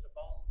love, there's a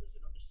bond, there's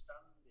an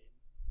understanding.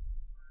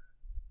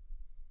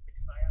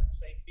 Because I had the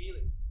same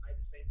feeling.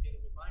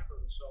 With my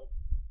brother, so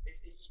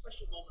it's a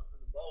special moment for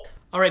them both.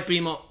 All right,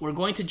 Primo, we're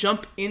going to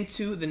jump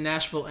into the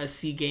Nashville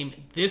SC game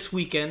this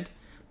weekend,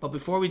 but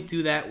before we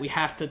do that, we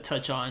have to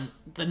touch on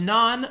the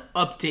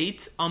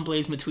non-update on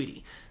Blaise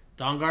Matuidi.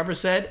 Don Garber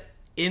said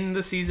in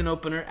the season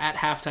opener at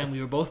halftime, we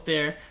were both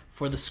there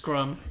for the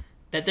scrum,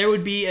 that there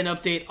would be an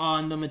update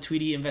on the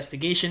Matuidi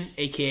investigation,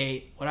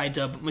 aka what I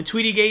dub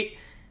Matuidi Gate,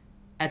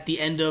 at the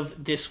end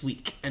of this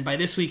week. And by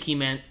this week, he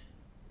meant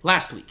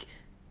last week.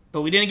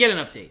 But we didn't get an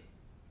update.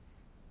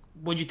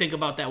 What did you think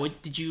about that? Were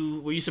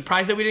you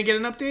surprised that we didn't get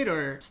an update,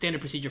 or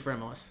standard procedure for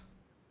MLS?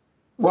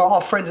 Well,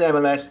 our friends at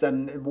MLS,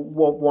 and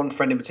one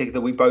friend in particular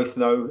that we both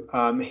know,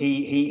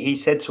 he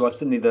said to us,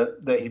 didn't he,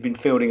 that he'd been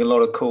fielding a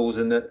lot of calls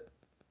and that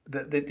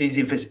these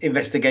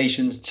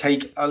investigations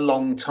take a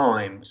long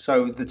time.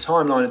 So the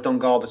timeline of Don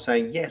Garber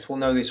saying, yes, we'll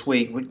know this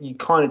week, you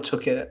kind of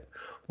took it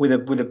with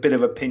a bit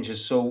of a pinch of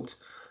salt.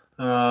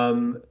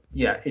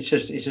 It's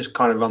just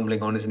kind of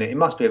rumbling on, isn't it? It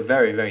must be a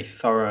very, very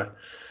thorough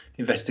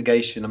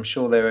investigation. I'm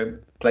sure they're in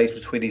Blaise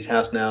Matuidi's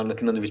house now,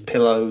 looking under his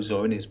pillows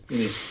or in his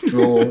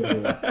drawer or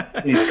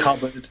in his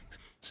cupboard,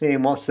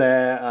 seeing what's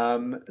there.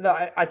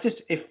 I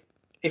just, if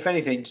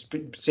anything, just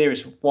be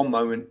serious one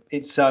moment.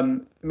 It's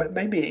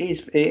maybe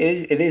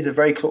it is a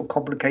very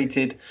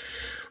complicated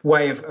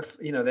way of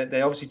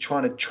they're obviously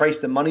trying to trace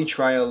the money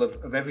trail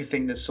of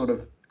everything that's sort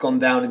of gone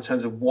down in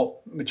terms of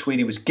what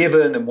Matuidi was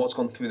given and what's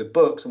gone through the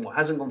books and what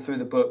hasn't gone through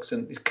the books,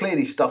 and it's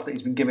clearly stuff that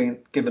he's been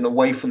given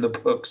away from the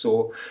books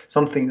or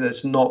something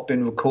that's not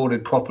been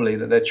recorded properly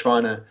that they're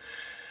trying to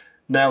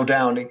nail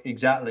down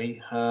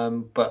exactly.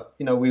 But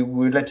we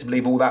were led to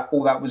believe all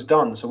that was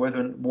done. So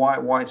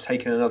why it's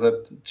taken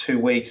another 2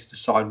 weeks to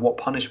decide what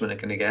punishment they're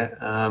going to get.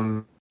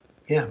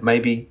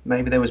 Maybe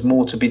there was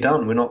more to be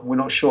done. We're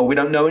not sure. We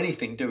don't know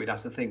anything, do we?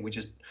 That's the thing.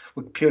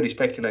 We're purely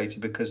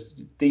speculating because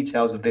the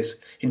details of this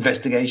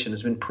investigation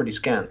has been pretty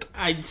scant.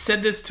 I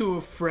said this to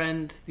a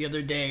friend the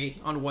other day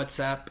on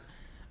WhatsApp.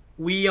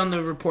 We on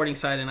the reporting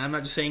side, and I'm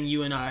not just saying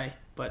you and I,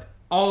 but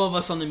all of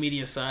us on the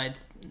media side,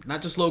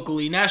 not just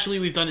locally, nationally,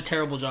 we've done a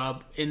terrible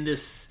job in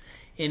this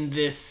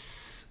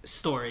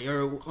story,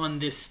 or on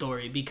this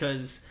story,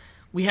 because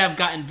we have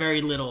gotten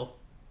very little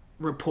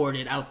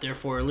reported out there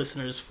for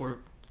listeners, for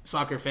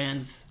soccer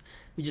fans.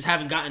 We just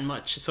haven't gotten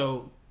much.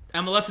 So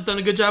MLS has done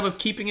a good job of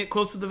keeping it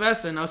close to the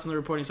vest, and us on the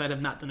reporting side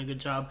have not done a good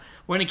job.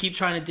 We're going to keep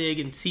trying to dig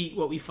and see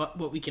what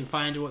we can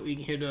find or what we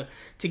can hear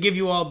to give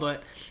you all.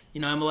 But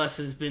MLS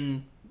has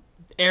been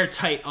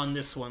airtight on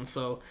this one.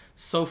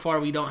 So far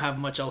we don't have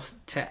much else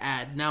to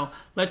add. Now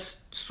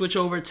let's switch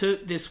over to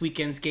this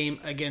weekend's game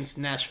against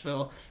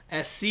Nashville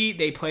SC.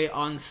 They play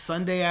on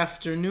Sunday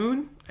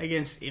afternoon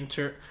against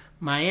Inter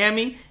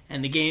Miami,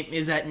 and the game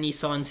is at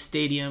Nissan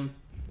Stadium.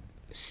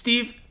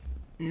 Steve,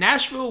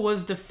 Nashville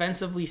was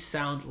defensively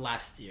sound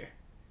last year,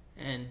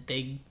 and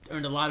they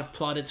earned a lot of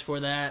plaudits for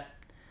that,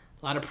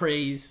 a lot of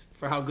praise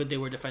for how good they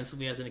were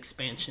defensively as an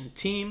expansion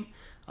team.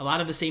 A lot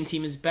of the same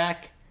team is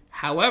back.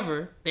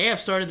 However, they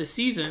have started the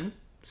season,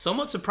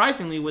 somewhat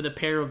surprisingly, with a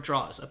pair of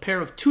draws, a pair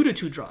of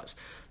 2-2 draws.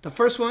 The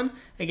first one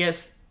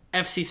against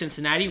FC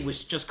Cincinnati,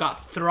 which just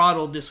got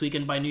throttled this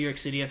weekend by New York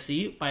City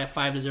FC by a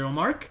 5-0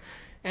 mark.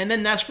 And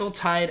then Nashville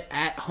tied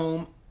at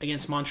home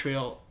against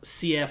Montreal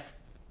CF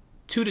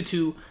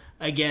 2-2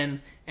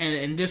 again. And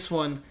in this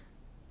one,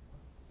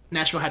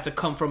 Nashville had to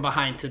come from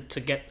behind to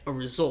get a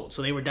result.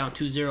 So they were down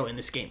 2-0 in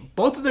this game.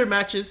 Both of their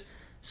matches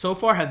so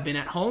far have been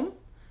at home.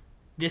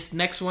 This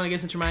next one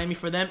against Inter Miami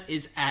for them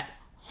is at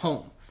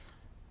home.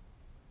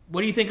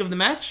 What do you think of the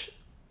match?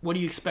 What do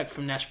you expect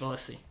from Nashville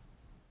SC?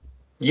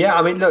 Yeah,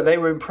 I mean, look, they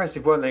were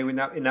impressive, weren't they? In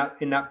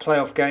that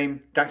playoff game,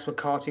 Dax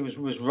McCarty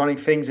was running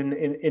things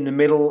in the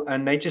middle,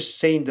 and they just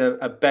seemed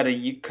a better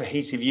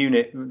cohesive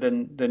unit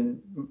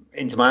than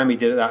Inter Miami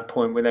did at that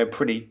point, where they were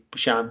pretty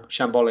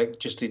shambolic.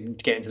 Just to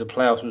get into the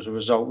playoffs was a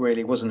result,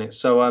 really, wasn't it?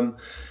 So,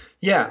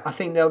 yeah, I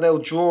think they'll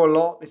draw a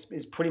lot.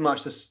 It's pretty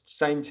much the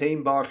same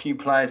team, bar a few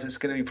players that's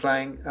going to be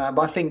playing. But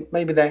I think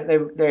maybe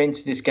they're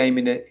into this game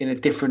in a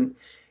different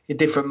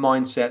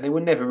mindset. They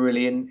were never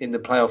really in the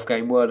playoff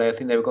game, were they? I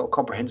think they got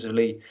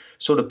comprehensively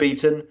sort of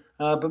beaten.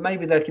 But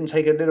maybe they can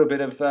take a little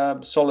bit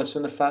of solace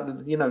from the fact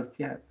that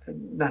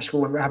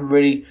Nashville haven't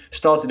really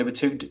started. It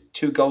with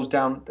two goals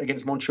down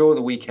against Montreal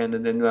the weekend,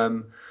 and then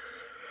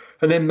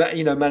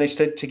managed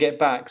to get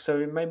back.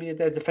 So maybe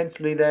they're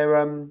defensively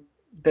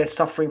they're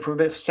suffering from a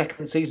bit of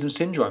second season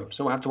syndrome.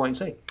 So we'll have to wait and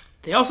see.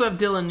 They also have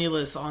Dylan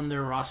Nealis on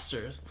their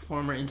roster, the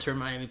former Inter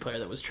Miami player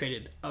that was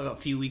traded a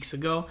few weeks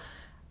ago.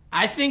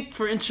 I think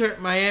for Inter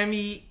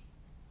Miami,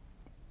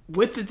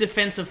 with the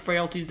defensive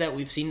frailties that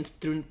we've seen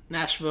through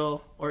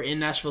Nashville or in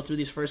Nashville through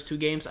these first two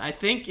games, I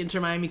think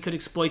Inter Miami could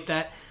exploit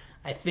that.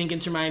 I think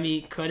Inter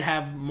Miami could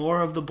have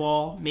more of the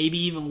ball, maybe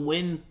even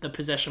win the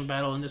possession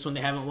battle. In this one,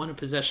 they haven't won a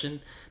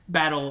possession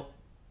battle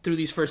through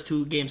these first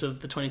two games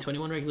of the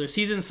 2021 regular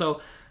season.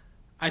 So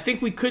I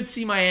think we could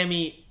see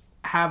Miami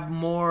have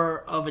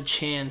more of a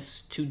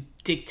chance to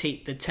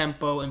dictate the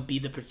tempo and be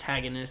the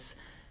protagonist.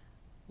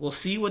 We'll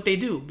see what they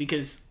do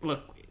because,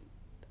 look,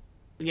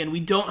 again, we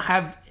don't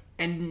have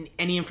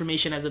any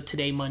information as of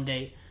today,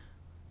 Monday,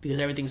 because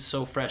everything's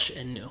so fresh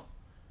and new.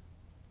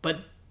 But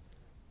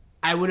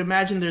I would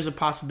imagine there's a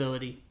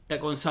possibility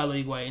that Gonzalo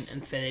Higuain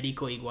and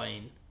Federico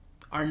Higuain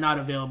are not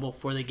available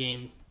for the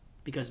game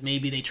because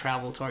maybe they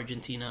travel to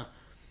Argentina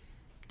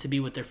to be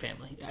with their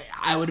family.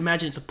 I would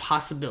imagine it's a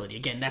possibility.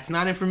 Again, that's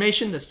not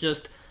information. That's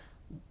just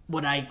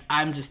what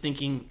I'm just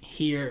thinking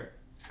here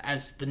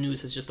as the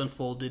news has just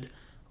unfolded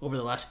over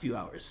the last few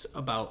hours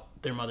about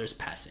their mother's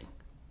passing.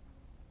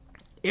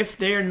 If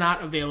they're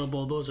not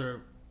available, those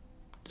are,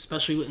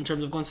 especially in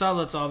terms of Gonzalo,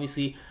 that's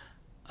obviously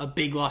a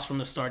big loss from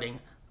the starting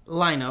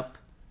lineup.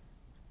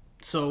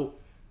 So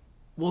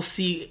we'll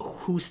see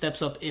who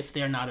steps up if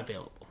they're not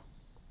available.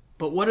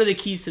 But what are the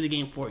keys to the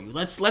game for you?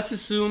 Let's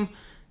assume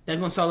that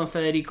Gonzalo and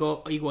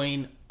Federico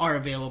Higuain are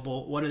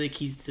available. What are the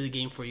keys to the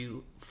game for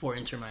you for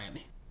Inter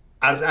Miami?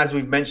 As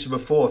we've mentioned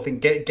before, I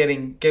think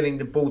getting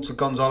the ball to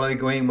Gonzalo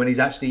Higuain when he's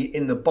actually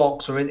in the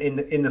box or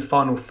in the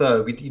final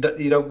third, you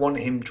don't want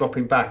him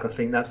dropping back. I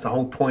think that's the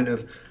whole point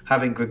of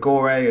having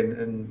Gregore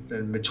and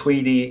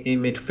Matuidi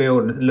in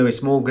midfield and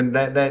Lewis Morgan.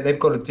 They've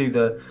got to do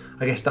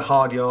the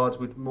hard yards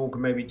with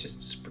Morgan, maybe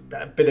just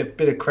a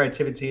bit of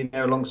creativity in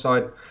there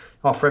alongside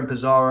our friend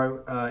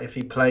Pizarro if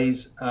he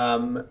plays.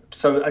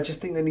 So I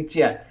just think they need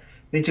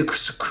to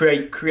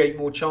create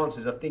more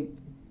chances. I think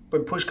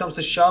when push comes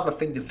to shove, I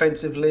think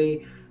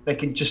defensively they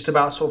can just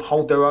about sort of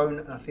hold their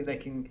own. I think they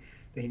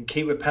can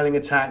keep repelling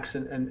attacks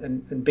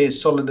and be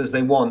as solid as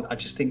they want. I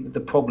just think that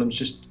the problems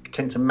just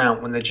tend to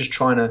mount when they're just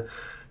trying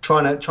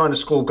to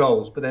score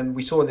goals. But then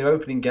we saw in the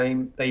opening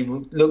game they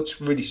looked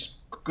really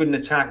good in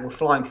attack, were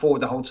flying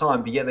forward the whole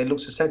time, but yet they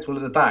looked susceptible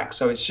at the back.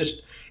 So it's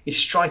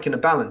striking a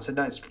balance. I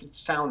know it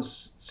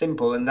sounds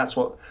simple, and that's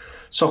what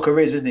soccer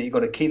is, isn't it? You've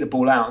got to keep the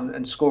ball out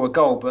and score a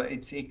goal, but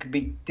it can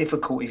be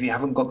difficult if you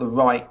haven't got the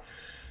right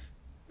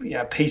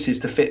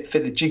pieces to fit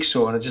the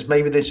jigsaw, and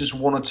maybe there's just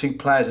one or two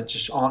players that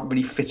just aren't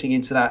really fitting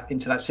into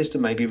that system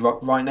maybe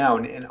right now,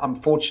 and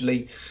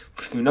unfortunately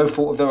through no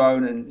fault of their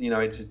own, and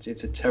it's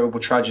a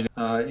terrible tragedy.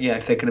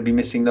 If they're going to be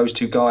missing those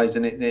two guys,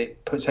 and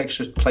it puts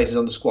extra places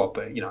on the squad.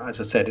 But as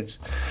I said, it's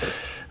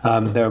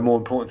there are more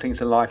important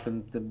things in life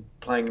than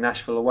playing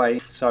Nashville away.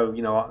 So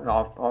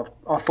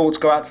our thoughts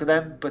go out to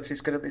them, but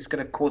it's going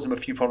to cause them a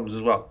few problems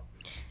as well.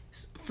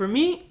 For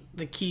me,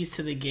 the keys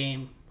to the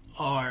game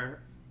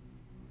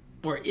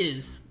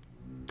is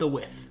the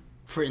width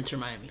for Inter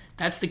Miami.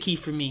 That's the key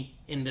for me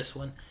in this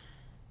one.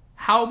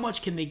 How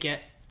much can they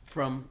get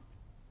from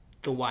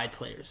the wide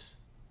players?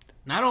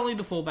 Not only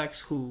the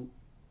fullbacks, who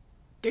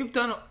they've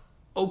done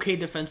okay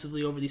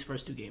defensively over these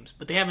first two games,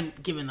 but they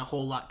haven't given a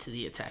whole lot to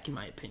the attack, in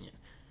my opinion.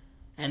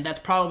 And that's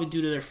probably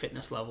due to their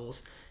fitness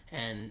levels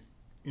and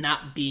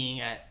not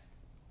being at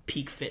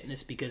peak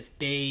fitness because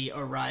they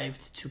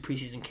arrived to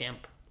preseason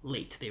camp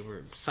late. They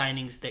were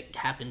signings that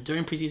happened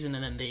during preseason,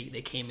 and then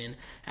they came in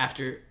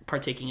after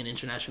partaking in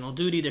international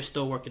duty. They're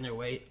still working their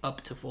way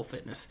up to full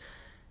fitness.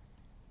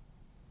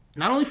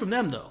 Not only from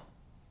them, though.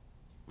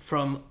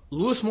 From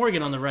Lewis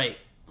Morgan on the right,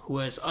 who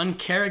has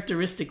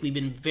uncharacteristically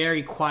been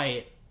very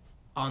quiet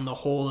on the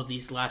whole of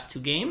these last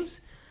two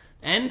games,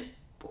 and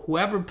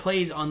whoever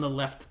plays on the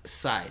left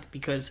side.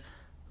 Because,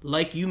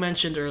 like you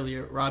mentioned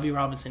earlier, Robbie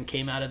Robinson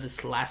came out of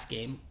this last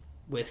game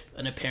with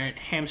an apparent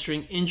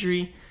hamstring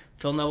injury.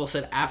 Phil Neville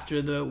said after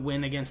the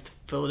win against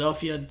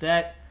Philadelphia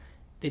that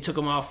they took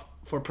him off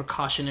for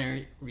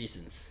precautionary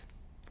reasons.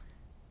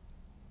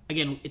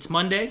 Again, it's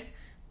Monday.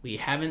 We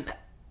haven't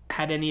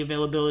had any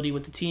availability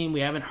with the team. We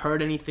haven't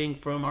heard anything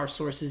from our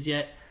sources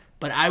yet.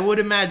 But I would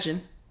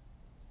imagine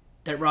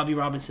that Robbie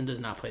Robinson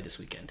does not play this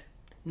weekend.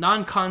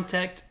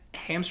 non-contact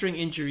hamstring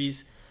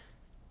injuries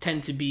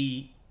tend to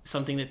be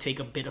something that take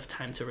a bit of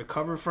time to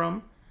recover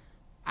from.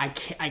 I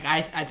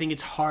think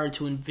it's hard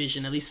to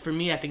envision, at least for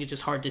me, I think it's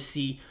just hard to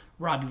see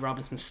Robbie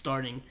Robinson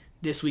starting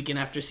this weekend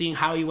after seeing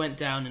how he went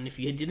down. And if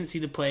you didn't see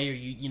the play or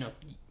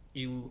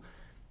you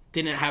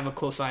didn't have a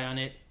close eye on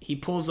it, he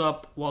pulls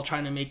up while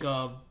trying to make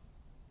a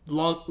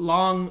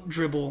long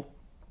dribble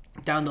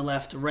down the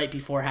left right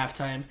before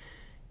halftime,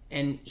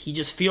 and he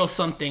just feels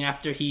something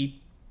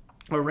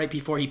right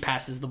before he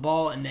passes the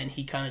ball, and then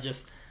he kind of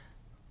just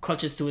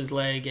clutches to his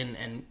leg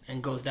and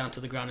goes down to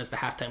the ground as the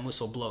halftime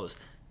whistle blows.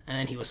 And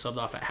then he was subbed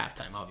off at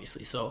halftime,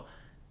 obviously. So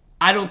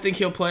I don't think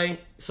he'll play.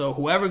 So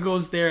whoever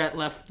goes there at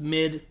left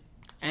mid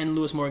and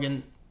Lewis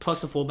Morgan plus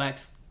the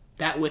fullbacks,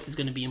 that width is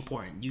going to be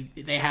important.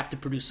 They have to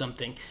produce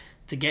something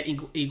to get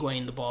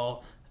Higuain the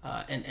ball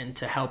and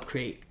to help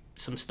create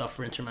some stuff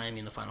for Inter Miami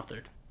in the final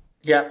third.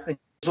 Yeah, and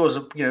it's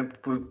also,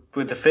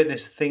 with the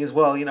fitness thing as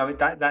well,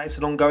 that it's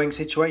an ongoing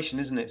situation,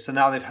 isn't it? So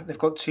now they've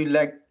got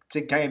 2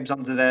 games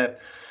under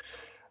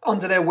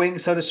their wing,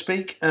 so to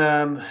speak.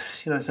 So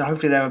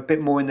hopefully they're a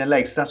bit more in their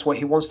legs. That's what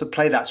he wants to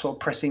play, that sort of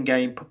pressing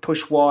game,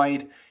 push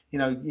wide.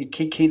 You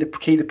keep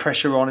the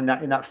pressure on in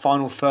that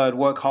final third.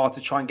 Work hard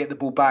to try and get the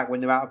ball back when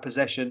they're out of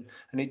possession.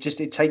 And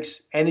it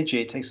takes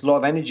energy. It takes a lot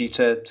of energy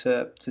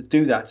to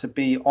do that, to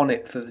be on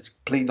it for the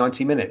complete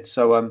 90 minutes.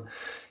 So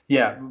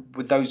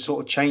with those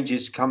sort of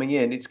changes coming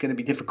in, it's going to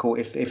be difficult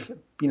if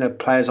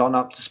players aren't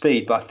up to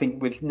speed. But I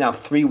think with now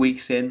 3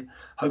 weeks in,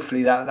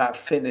 hopefully that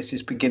fitness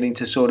is beginning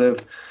to sort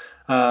of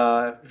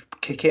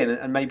kick in,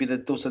 and maybe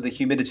also the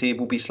humidity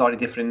will be slightly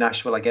different in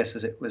Nashville, I guess,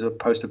 as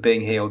opposed to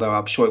being here. Although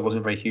I'm sure it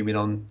wasn't very humid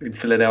in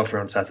Philadelphia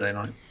on Saturday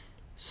night.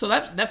 So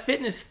that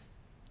fitness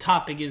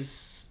topic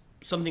is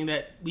something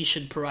that we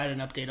should provide an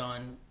update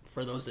on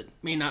for those that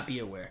may not be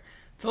aware.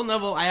 Phil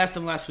Neville, I asked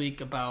him last week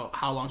about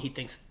how long he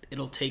thinks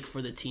it'll take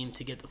for the team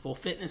to get the full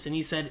fitness, and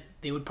he said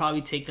they would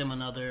probably take them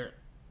another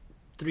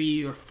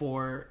 3 or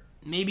 4,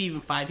 maybe even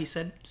 5. He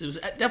said so. It was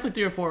definitely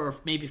 3 or 4 or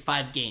maybe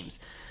 5 games.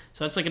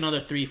 So that's like another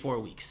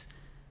 3-4 weeks,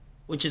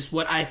 which is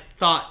what I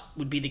thought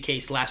would be the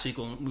case last week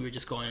when we were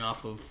just going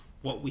off of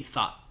what we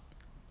thought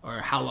or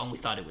how long we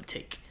thought it would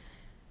take.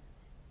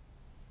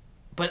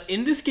 But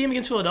in this game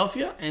against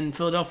Philadelphia, and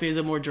Philadelphia is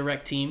a more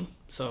direct team,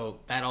 so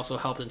that also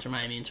helped Inter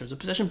Miami in terms of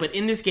possession. But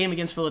in this game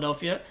against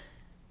Philadelphia,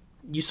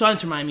 you saw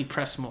Inter Miami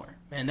press more.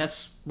 And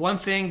that's one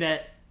thing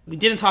that we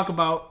didn't talk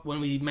about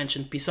when we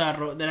mentioned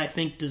Pizarro that I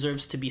think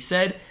deserves to be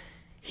said.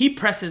 He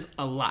presses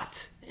a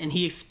lot. And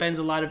he expends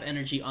a lot of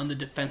energy on the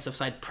defensive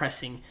side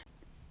pressing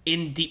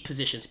in deep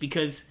positions.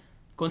 Because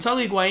Gonzalo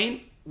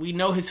Higuain, we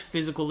know his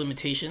physical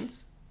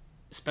limitations,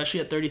 especially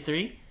at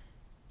 33.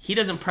 He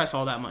doesn't press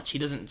all that much. He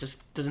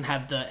doesn't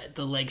have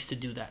the legs to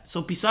do that.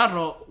 So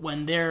Pizarro,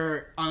 when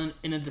they're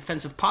in a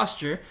defensive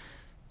posture,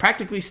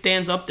 practically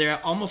stands up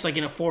there almost like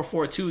in a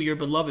 4-4-2, your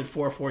beloved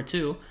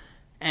 4-4-2.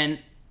 And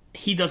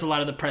he does a lot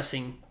of the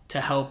pressing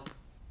to help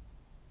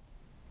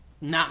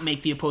not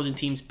make the opposing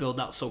teams build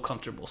out so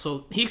comfortable.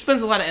 So he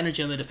expends a lot of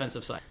energy on the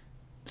defensive side.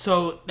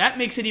 So that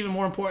makes it even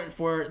more important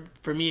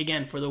for me,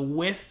 again, for the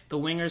width, the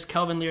wingers,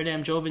 Kelvin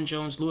Leerdam, Jovan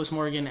Jones, Lewis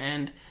Morgan,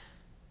 and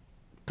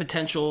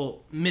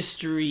potential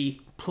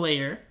mystery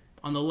player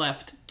on the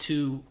left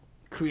to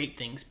create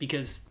things.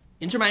 Because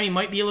Inter Miami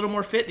might be a little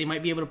more fit. They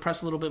might be able to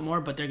press a little bit more,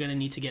 but they're going to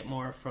need to get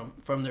more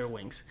from their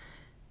wings.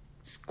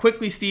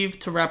 Quickly, Steve,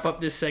 to wrap up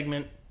this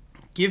segment,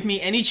 give me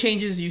any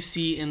changes you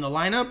see in the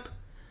lineup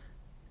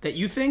that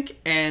you think,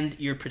 and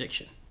your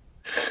prediction.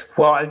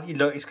 Well,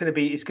 it's going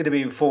to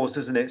be enforced,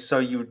 isn't it? So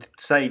you would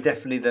say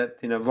definitely that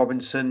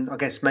Robinson. I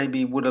guess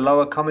maybe would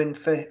Aloha come in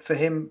for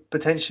him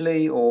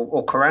potentially,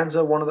 or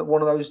Carranza, one of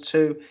those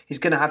two. He's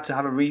going to have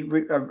a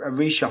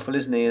reshuffle,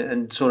 isn't he?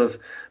 And sort of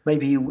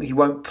maybe he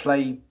won't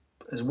play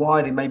as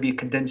wide, and maybe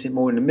condense it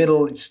more in the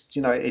middle.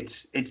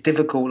 It's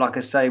difficult, like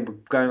I say, we're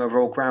going over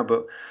all ground,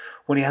 but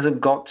when he hasn't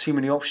got too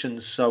many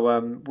options.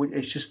 So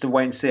it's just a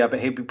wait and see. I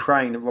bet he'll be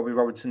praying that Robbie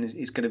Robertson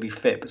is going to be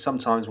fit. But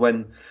sometimes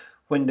when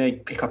they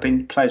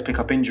players pick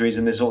up injuries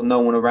and there's sort of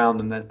no one around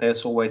them,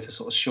 there's always a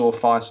sort of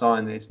surefire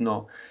sign that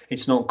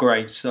it's not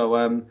great.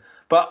 So,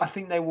 but I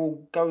think they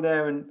will go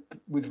there and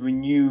with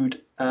renewed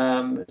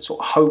sort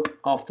of hope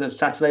after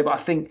Saturday. But I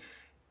think,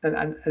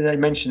 and they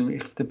mentioned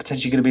if they're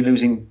potentially going to be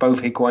losing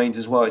both Higuains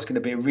as well, it's going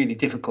to be really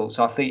difficult.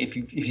 So I think if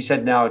you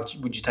said now,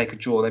 would you take a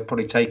draw? They'd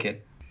probably take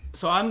it.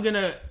 So I'm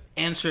gonna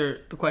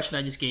answer the question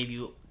I just gave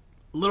you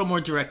a little more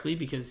directly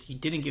because you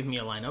didn't give me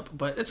a lineup,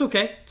 but it's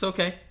okay. It's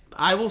okay.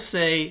 I will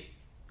say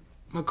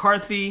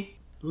McCarthy,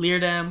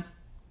 Leerdam,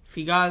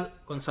 Figal,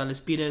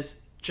 Gonzalez Pires,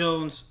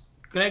 Jones,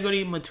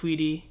 Gregory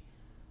Matuidi,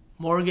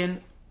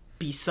 Morgan,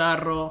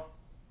 Pizarro.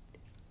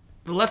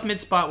 The left mid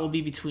spot will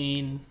be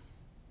between,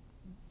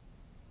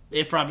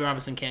 if Robbie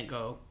Robinson can't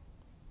go,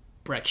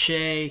 Brek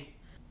Shea,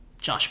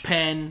 Josh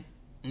Penn,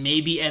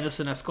 maybe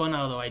Ederson Ascona,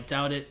 although I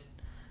doubt it.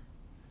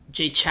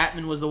 Jay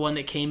Chapman was the one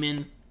that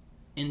came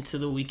into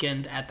the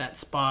weekend at that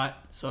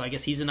spot, so I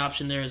guess he's an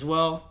option there as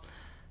well.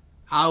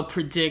 I'll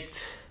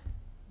predict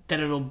that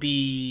it'll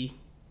be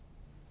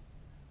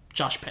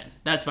Josh Penn.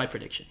 That's my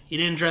prediction. He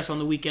didn't dress on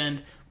the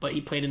weekend, but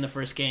he played in the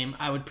first game.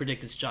 I would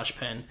predict it's Josh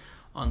Penn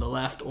on the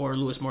left, or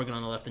Lewis Morgan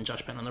on the left and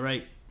Josh Penn on the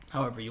right.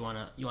 However you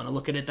wanna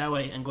look at it that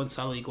way, and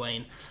Gonzalo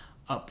Higuain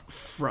up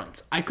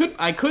front. I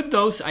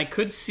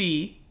could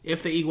see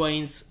if the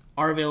Higuains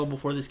are available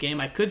for this game.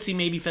 I could see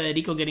maybe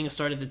Federico getting a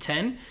start at the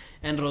 10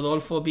 and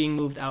Rodolfo being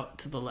moved out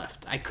to the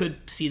left. I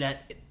could see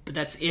that, but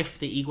that's if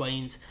the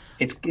Higuains...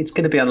 It's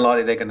going to be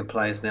unlikely they're going to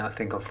play, isn't it? I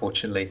think,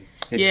 unfortunately.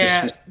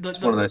 It's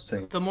one of those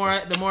things. The more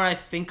I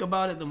think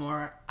about it, the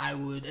more I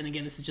would... And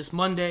again, this is just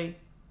Monday.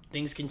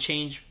 Things can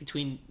change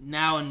between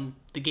now and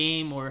the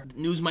game, or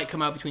news might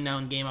come out between now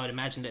and the game. I would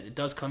imagine that it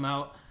does come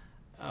out,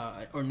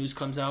 or news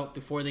comes out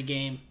before the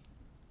game.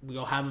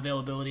 We'll have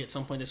availability at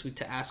some point this week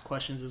to ask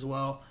questions as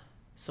well.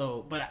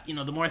 So, but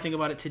the more I think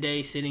about it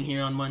today, sitting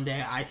here on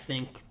Monday, I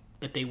think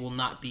that they will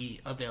not be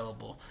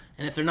available.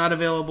 And if they're not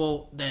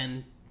available,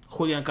 then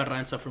Julian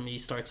Carranza for me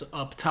starts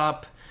up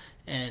top,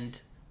 and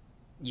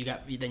you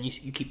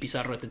keep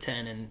Pizarro at the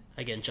 10, and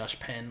again Josh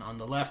Penn on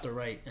the left or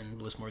right,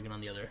 and Lewis Morgan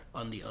on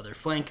the other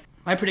flank.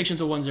 My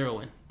prediction's a 1-0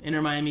 win.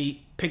 Inter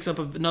Miami picks up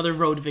another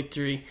road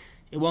victory.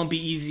 It won't be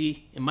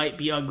easy. It might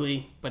be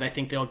ugly, but I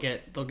think they'll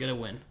get a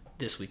win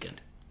this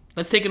weekend.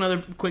 Let's take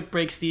another quick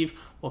break, Steve.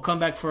 We'll come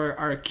back for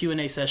our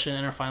Q&A session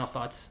and our final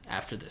thoughts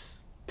after this.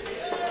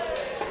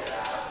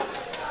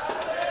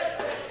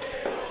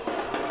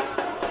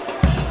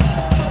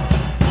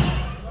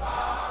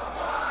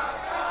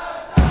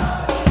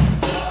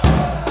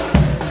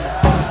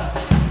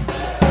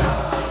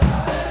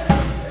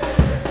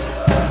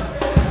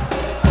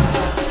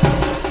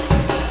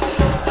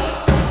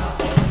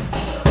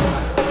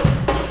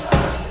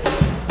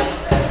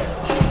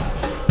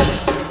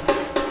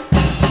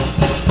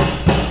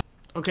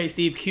 Okay,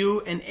 Steve,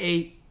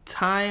 Q&A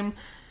time.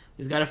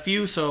 We've got a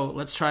few, so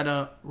let's try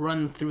to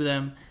run through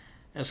them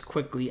as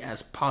quickly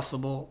as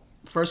possible.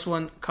 First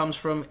one comes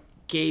from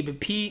Gabe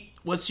P.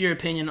 What's your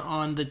opinion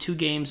on the 2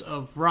 games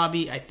of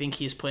Robbie? I think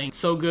he is playing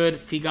so good.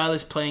 Figal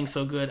is playing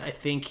so good. I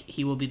think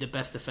he will be the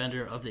best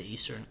defender of the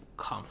Eastern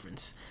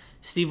Conference.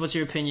 Steve, what's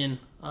your opinion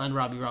on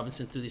Robbie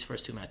Robinson through these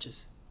first 2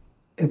 matches?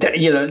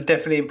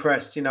 Definitely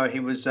impressed. He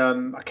was,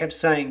 I kept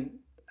saying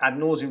ad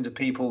nauseum to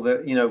people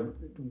that,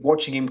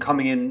 watching him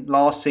coming in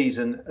last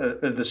season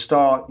at the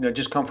start,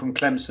 just come from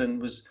Clemson,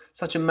 was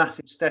such a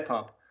massive step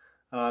up,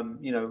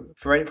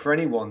 for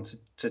anyone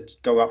to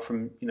go up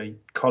from,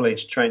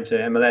 college train to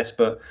MLS.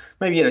 But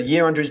maybe, a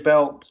year under his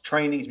belt,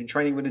 he's been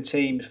training with the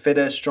team,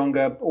 fitter,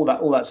 stronger, all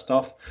that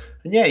stuff.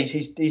 And yeah,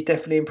 he's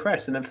definitely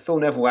impressed. And then Phil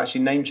Neville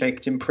actually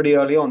name-checked him pretty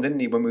early on,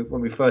 didn't he,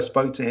 when we first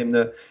spoke to him,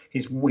 that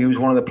he was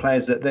one of the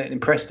players that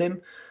impressed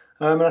him.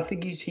 And I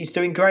think he's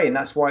doing great, and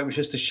that's why it was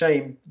just a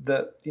shame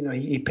that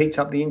he picked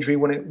up the injury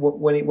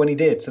when he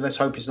did. So let's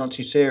hope it's not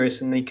too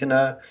serious, and he can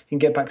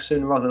get back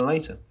sooner rather than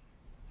later.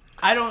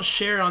 I don't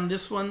share on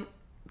this one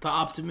the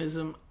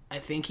optimism. I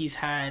think he's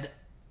had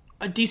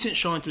a decent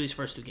showing through these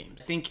first 2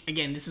 games. I think,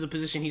 again, this is a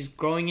position he's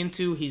growing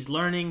into, he's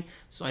learning,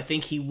 so I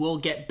think he will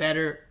get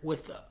better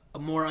with a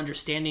more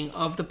understanding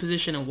of the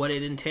position and what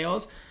it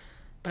entails.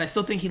 But I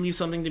still think he leaves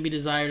something to be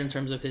desired in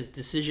terms of his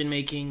decision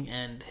making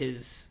and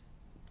his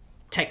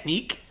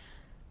technique,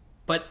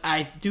 but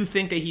I do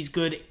think that he's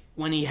good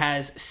when he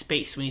has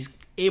space, when he's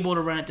able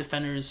to run at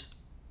defenders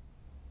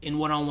in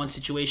one-on-one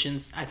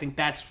situations. I think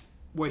that's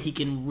where he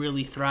can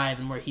really thrive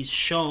and where he's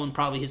shown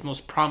probably his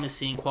most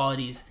promising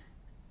qualities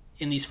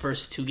in these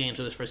first 2 games,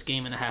 or this first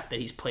game and a half that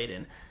he's played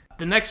in.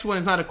 The next one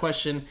is not a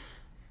question. It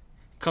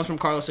comes from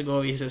Carlos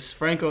Segovia. He says,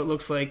 Franco, it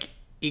looks like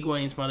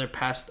Higuain's mother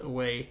passed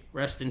away.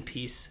 Rest in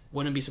peace.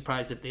 Wouldn't be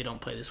surprised if they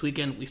don't play this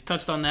weekend. We've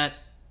touched on that.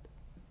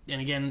 And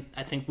again,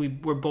 I think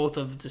we're both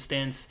of the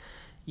stance,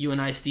 you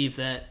and I, Steve,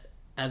 that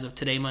as of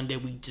today, Monday,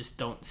 we just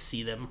don't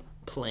see them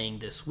playing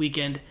this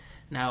weekend.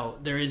 Now,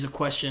 there is a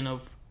question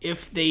of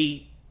if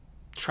they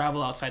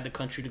travel outside the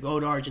country to go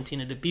to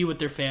Argentina to be with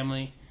their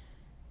family,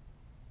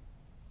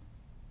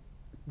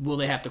 will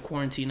they have to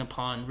quarantine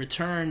upon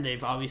return?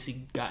 They've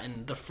obviously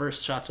gotten the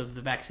first shots of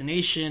the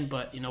vaccination,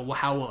 but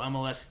how will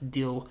MLS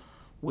deal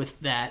with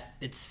that?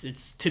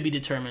 It's to be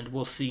determined.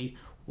 We'll see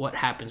what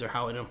happens or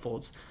how it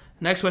unfolds.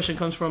 Next question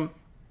comes from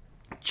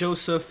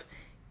Joseph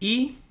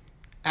E.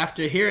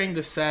 After hearing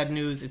the sad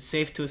news, it's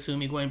safe to assume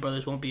Higuain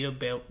brothers won't be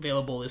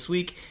available this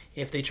week.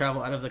 If they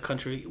travel out of the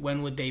country,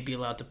 when would they be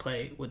allowed to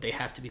play? Would they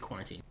have to be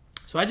quarantined?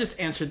 So I just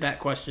answered that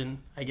question,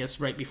 I guess,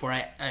 right before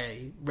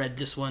I read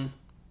this one.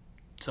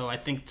 So I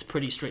think it's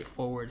pretty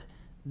straightforward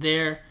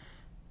there.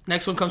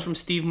 Next one comes from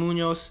Steve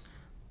Munoz.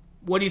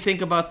 What do you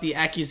think about the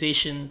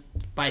accusation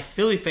by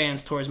Philly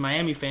fans towards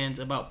Miami fans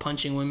about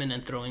punching women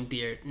and throwing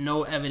beer?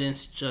 No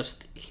evidence,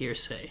 just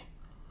hearsay.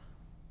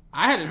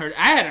 I hadn't heard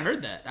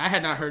that. I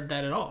had not heard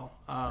that at all.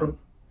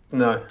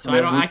 No. So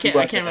I can't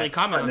really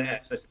comment on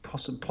that. So it's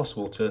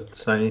possible to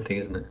say anything,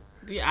 isn't it?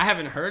 Yeah, I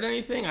haven't heard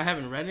anything. I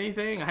haven't read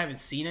anything. I haven't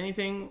seen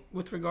anything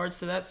with regards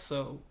to that.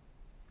 So,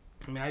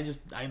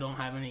 I don't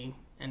have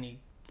any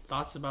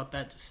thoughts about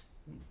that.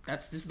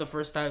 This is the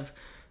first I've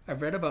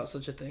read about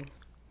such a thing.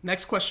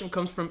 Next question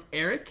comes from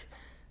Eric.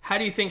 How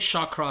do you think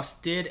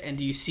Shawcross did, and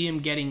do you see him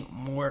getting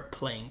more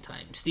playing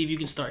time? Steve, you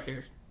can start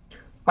here.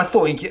 I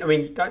thought you're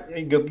going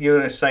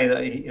to say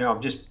that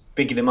I'm just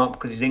bigging him up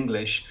because he's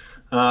English,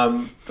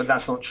 but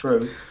that's not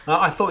true.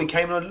 I thought he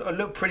came on and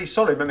looked pretty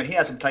solid. Remember, he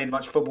hasn't played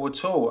much football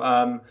at all.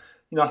 I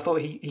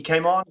thought he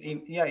came on.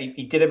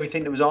 He did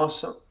everything that was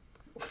asked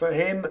for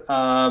him.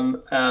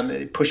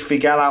 He pushed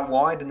Figal out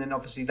wide, and then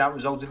obviously that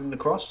resulted in the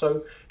cross.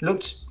 So he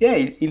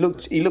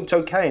looked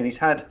okay, and he's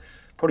had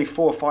probably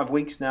 4 or 5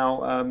 weeks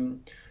now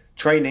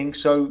training.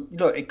 So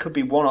look, it could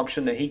be one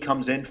option that he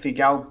comes in,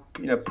 Figal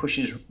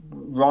pushes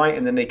right,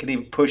 and then they could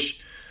even push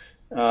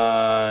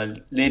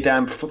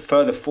Leerdam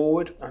further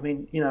forward. I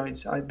mean,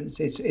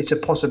 it's a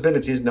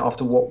possibility, isn't it?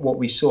 After what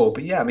we saw,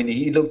 but yeah, I mean,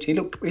 he looked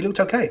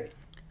okay.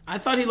 I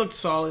thought he looked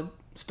solid,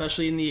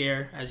 especially in the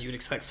air, as you would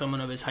expect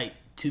someone of his height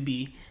to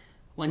be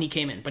when he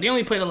came in. But he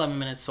only played 11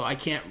 minutes, so I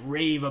can't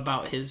rave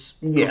about his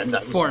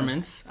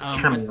performance.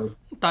 I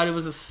thought it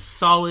was a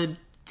solid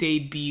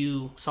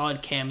debut,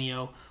 solid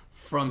cameo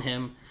from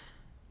him.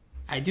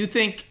 I do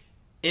think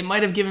it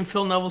might have given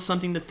Phil Neville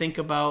something to think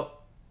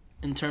about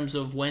in terms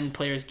of when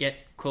players get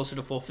closer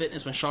to full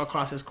fitness, when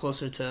Shawcross is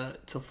closer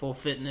to full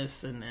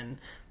fitness and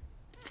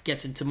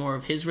gets into more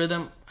of his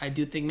rhythm. I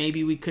do think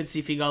maybe we could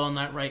see Figal on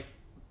that right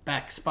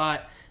back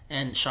spot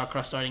and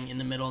Shawcross starting in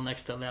the middle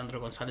next to Leandro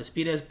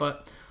Gonzalez-Pires,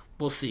 but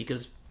we'll see,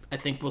 because I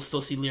think we'll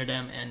still see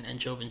Leerdam and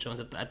Joevin Jones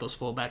at those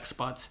fullback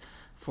spots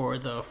for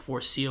the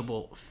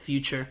foreseeable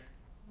future.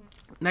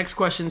 Next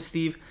question,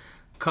 Steve,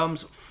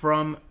 comes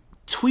from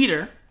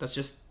Tweeter. That's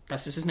just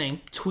his name,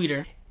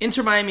 Tweeter.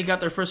 Inter Miami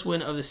got their first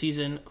win of the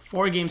season,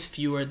 4 games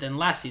fewer than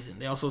last season.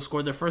 They also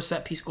scored their first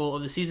set-piece goal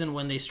of the season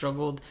when they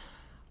struggled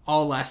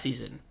all last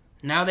season.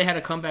 Now they had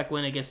a comeback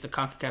win against the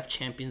CONCACAF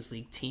Champions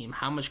League team.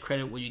 How much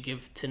credit will you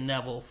give to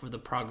Neville for the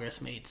progress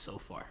made so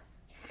far?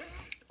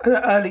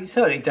 It's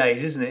early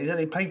days, isn't it? He's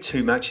only played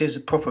 2 matches,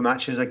 proper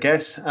matches, I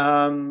guess.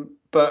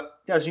 But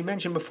as you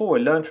mentioned before,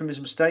 he learned from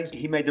his mistakes.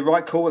 He made the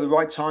right call at the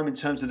right time in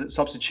terms of the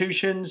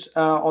substitutions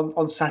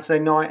on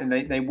Saturday night, and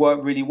they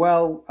worked really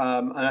well.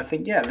 And I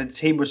think, the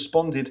team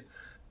responded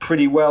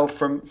pretty well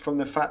from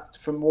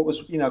what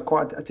was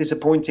quite a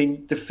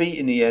disappointing defeat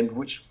in the end,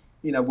 which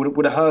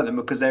would have hurt them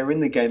because they were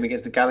in the game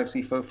against the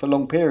Galaxy for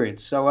long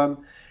periods.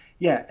 So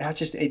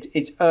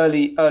it's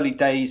early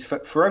days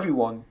for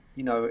everyone.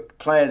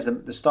 Players,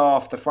 the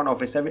staff, the front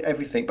office,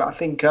 everything. But I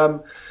think,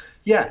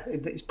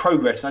 it's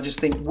progress. I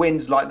just think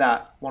wins like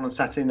that, one on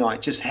Saturday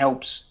night, just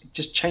helps,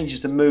 just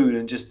changes the mood,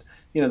 and just,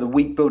 the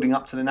week building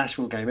up to the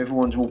national game,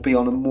 everyone will be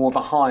on more of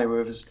a high.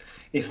 Whereas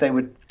if they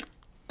would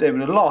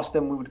have lost,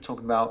 then we would have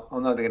talked about, oh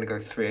no, they're going to go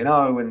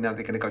 3-0, and now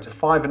they're going to go to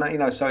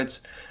 5-0. So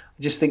it's,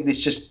 I just think this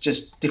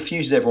just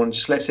diffuses everyone,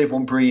 just lets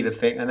everyone breathe a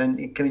bit, and then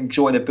you can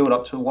enjoy the build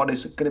up to what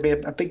is going to be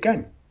a big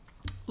game.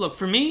 Look,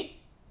 for me,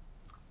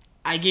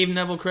 I gave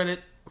Neville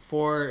credit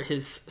for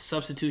his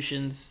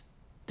substitutions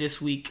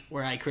this week,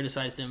 where I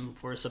criticized him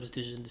for his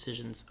substitution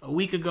decisions a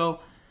week ago.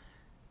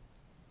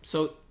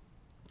 So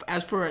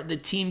as for the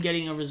team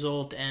getting a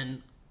result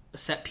and a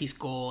set-piece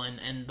goal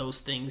and those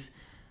things,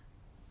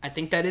 I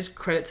think that is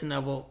credit to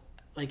Neville.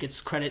 Like, it's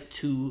credit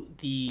to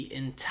the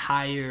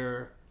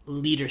entire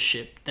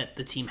leadership that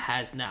the team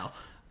has now.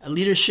 A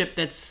leadership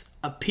that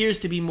appears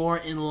to be more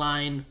in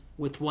line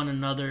with one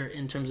another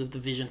in terms of the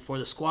vision for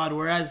the squad.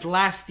 Whereas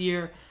last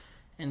year,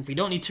 and we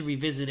don't need to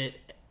revisit it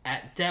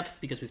at depth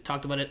because we've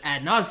talked about it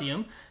ad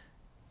nauseum,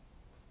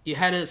 you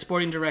had a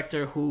sporting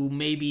director who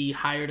maybe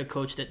hired a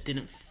coach that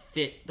didn't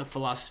fit the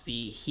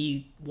philosophy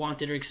he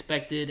wanted or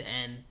expected,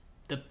 and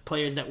the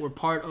players that were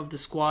part of the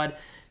squad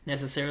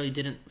necessarily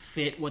didn't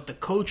fit what the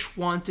coach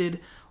wanted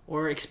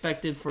or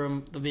expected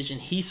from the vision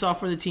he saw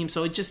for the team.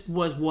 So it just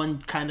was one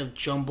kind of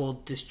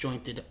jumbled,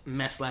 disjointed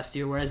mess last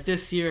year, whereas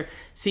this year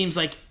seems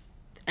like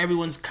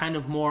everyone's kind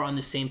of more on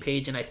the same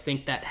page, and I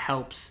think that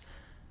helps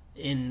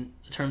in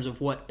terms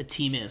of what a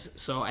team is.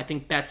 So I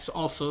think that's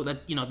also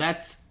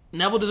that's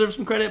Neville deserves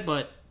some credit,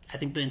 but I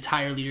think the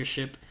entire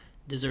leadership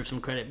deserves some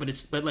credit.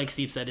 But like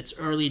Steve said, it's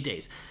early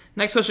days.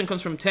 Next question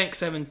comes from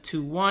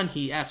Tank721.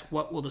 He asked,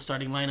 what will the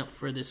starting lineup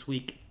for this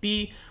week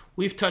be?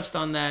 We've touched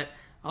on that,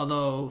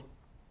 although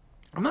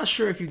I'm not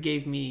sure if you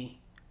gave me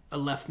a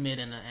left mid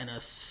and a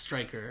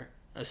striker,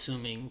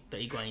 assuming the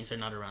Higuains are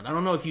not around. I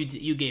don't know if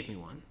you gave me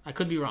one. I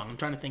could be wrong. I'm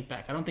trying to think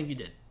back. I don't think you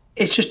did.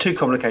 It's just too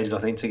complicated, I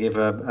think, to give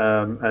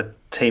a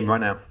team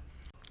right now.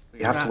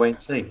 We have to wait and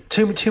see.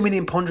 Too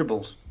many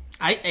imponderables.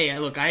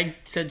 I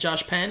said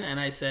Josh Penn and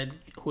I said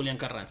Julian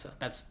Carranza.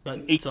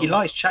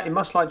 He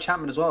must like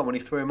Chapman as well when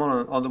he threw him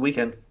on the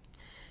weekend.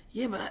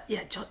 Yeah, but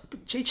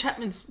Jay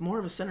Chapman's more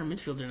of a center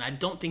midfielder, and I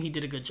don't think he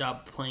did a good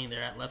job playing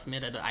there at left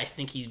mid. I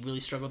think he really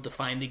struggled to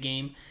find the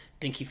game. I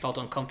think he felt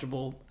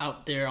uncomfortable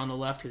out there on the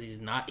left because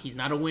he's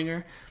not a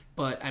winger.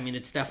 But, I mean,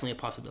 it's definitely a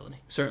possibility.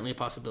 Certainly a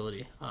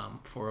possibility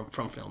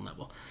from Phil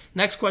Neville.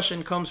 Next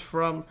question comes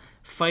from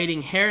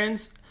Fighting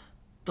Herons.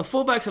 The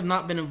fullbacks have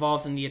not been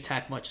involved in the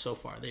attack much so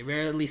far. They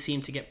rarely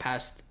seem to get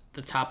past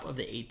the top of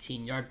the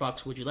 18-yard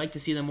box. Would you like to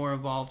see them more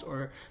involved,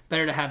 or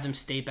better to have them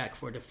stay back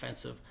for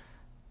defensive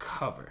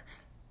cover?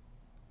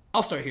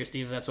 I'll start here,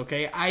 Steve, if that's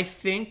okay. I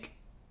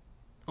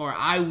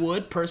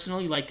would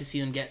personally like to see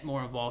them get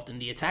more involved in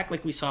the attack,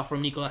 like we saw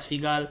from Nicolas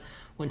Figal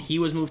when he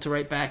was moved to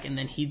right back, and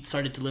then he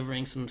started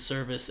delivering some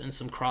service and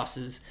some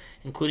crosses,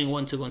 including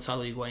one to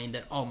Gonzalo Higuain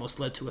that almost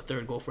led to a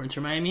third goal for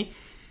Inter Miami.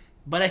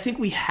 But I think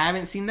we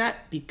haven't seen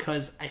that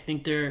because I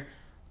think they're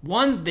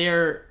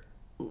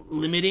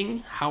limiting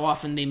how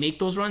often they make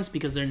those runs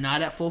because they're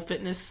not at full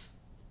fitness.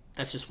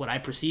 That's just what I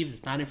perceive.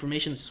 It's not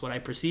information. It's just what I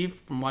perceive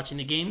from watching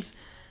the games.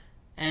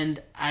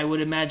 And I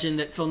would imagine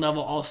that Phil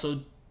Neville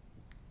also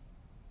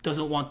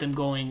doesn't want them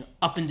going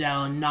up and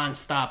down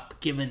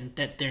nonstop, given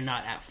that they're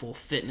not at full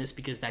fitness,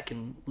 because that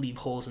can leave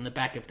holes in the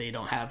back if they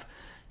don't have,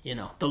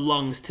 the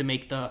lungs to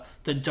make the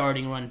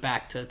darting run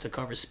back to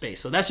cover space.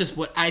 So that's just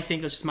what I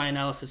think. That's just my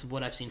analysis of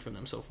what I've seen from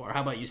them so far.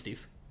 How about you,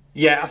 Steve?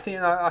 Yeah,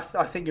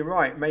 I think you're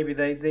right. Maybe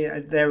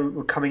they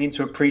were coming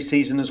into a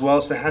pre-season as well,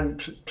 so they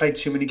hadn't played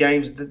too many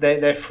games.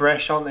 They're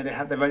fresh, aren't they? They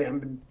haven't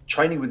been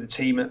training with the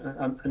team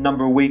a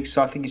number of weeks.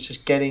 So I think it's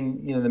just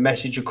getting the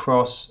message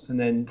across and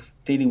then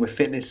dealing with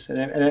fitness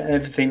and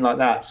everything like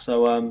that.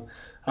 So,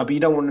 but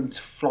you don't want them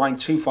flying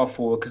too far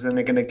forward because then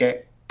they're going to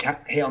get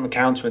hit on the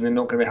counter and they're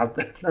not going to have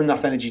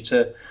enough energy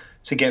to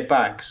get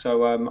back.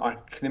 So I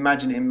can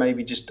imagine him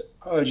maybe just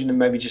urging them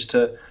maybe just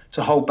to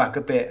hold back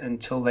a bit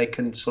until they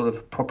can sort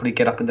of properly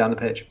get up and down the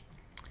pitch.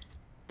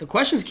 The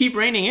questions keep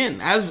raining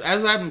in. As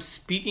I'm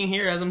speaking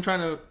here, as I'm trying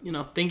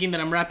to, thinking that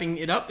I'm wrapping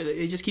it up,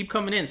 they just keep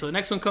coming in. So the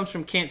next one comes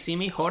from Can't See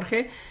Me,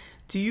 Jorge.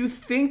 Do you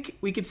think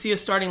we could see a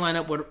starting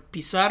lineup where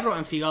Pizarro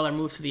and Figal are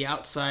moved to the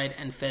outside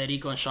and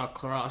Federico and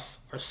Shawcross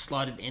are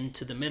slotted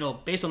into the middle?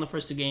 Based on the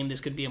first two games,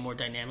 this could be a more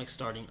dynamic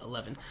starting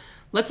 11.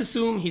 Let's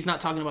assume he's not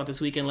talking about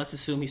this weekend. Let's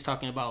assume he's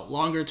talking about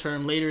longer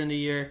term, later in the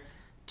year.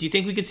 Do you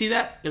think we could see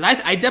that?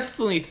 Because I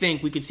definitely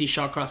think we could see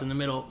Shawcross in the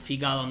middle,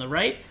 Figal on the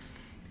right.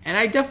 And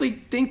I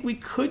definitely think we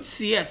could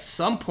see at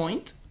some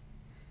point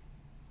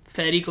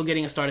Federico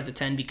getting a start at the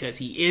 10 because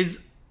he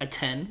is a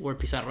 10 where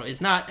Pizarro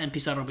is not, and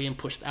Pizarro being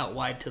pushed out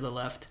wide to the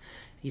left.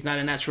 He's not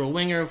a natural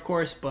winger, of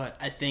course, but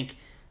I think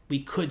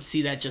we could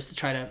see that just to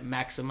try to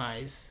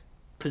maximize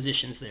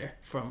positions there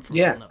from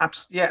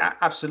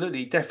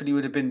absolutely. Definitely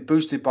would have been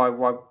boosted by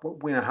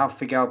how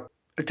Figal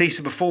a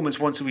decent performance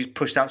once he was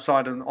pushed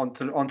outside and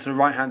onto the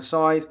right hand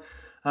side.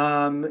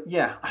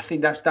 I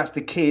think that's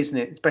the key, isn't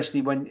it?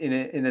 Especially when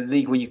in a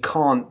league where you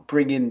can't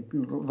bring in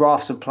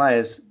rafts of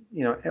players,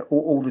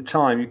 all the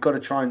time. You've got to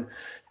try and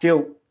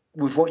deal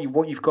with what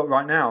you've got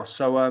right now.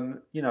 So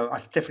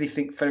I definitely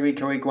think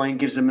Federico Higuain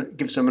gives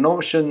them an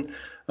option.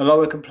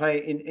 Aloa can play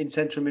in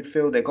central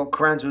midfield. They've got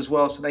Carranza as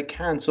well, so they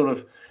can sort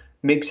of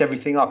mix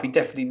everything up. He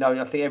definitely knows.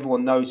 I think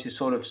everyone knows his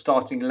sort of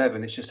starting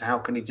 11. It's just how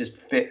can he just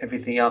fit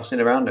everything else in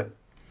around it.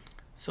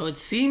 So it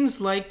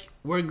seems like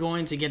we're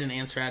going to get an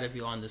answer out of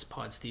you on this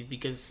pod, Steve,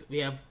 because we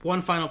have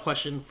one final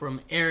question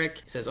from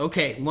Eric. He says,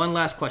 okay, one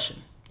last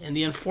question. In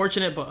the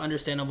unfortunate but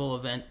understandable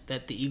event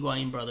that the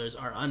Higuain brothers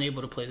are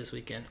unable to play this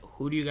weekend,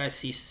 who do you guys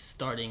see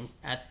starting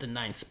at the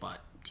 9th spot?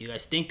 Do you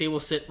guys think they will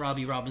sit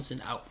Robbie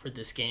Robinson out for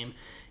this game?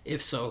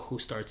 If so, who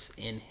starts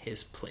in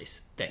his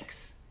place?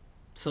 Thanks.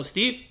 So,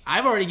 Steve,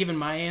 I've already given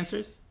my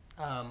answers.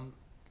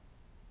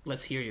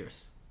 Let's hear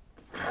yours.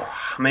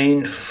 I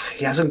mean,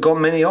 he hasn't got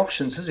many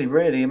options, has he,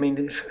 really? I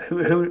mean,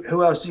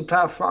 who else does he play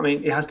out for? I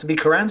mean, it has to be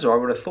Carranza, I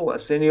would have thought.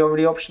 That's the only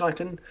really option I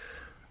can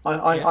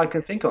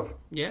think of.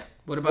 Yeah.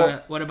 What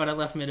about at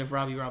left mid if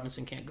Robbie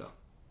Robinson can't go?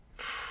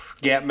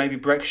 Yeah, maybe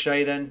Breck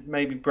Shea then.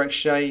 Maybe Breck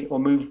Shea or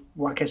move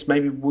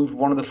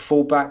one of the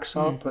full-backs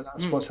up. But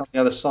that's what's on the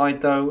other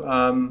side, though.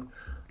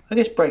 I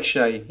guess Breck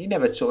Shea, he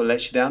never sort of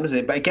lets you down, does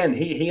he? But again,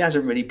 he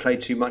hasn't really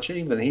played too much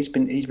either. He's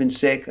been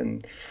sick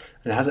and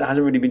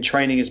hasn't really been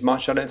training as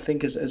much, I don't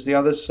think, as the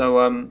others.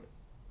 So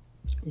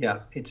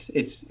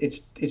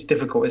it's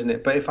difficult, isn't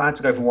it? But if I had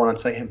to go for one, I'd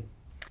say him.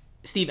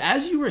 Steve,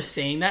 as you were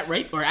saying that,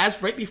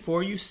 right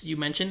before you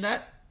mentioned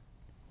that,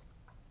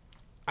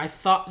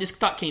 this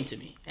thought came to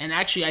me, and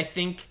actually, I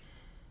think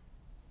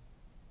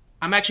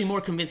I'm actually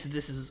more convinced that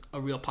this is a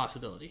real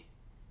possibility.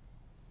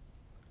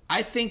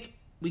 I think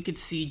we could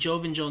see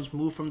Joevin Jones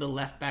move from the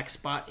left back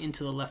spot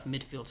into the left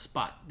midfield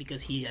spot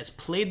because he has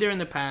played there in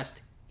the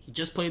past. He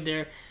just played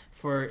there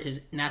for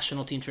his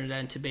national team, Trinidad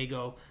and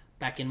Tobago,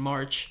 back in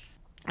March.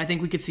 I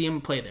think we could see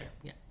him play there.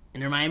 Yeah.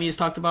 Inter Miami has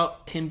talked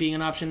about him being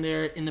an option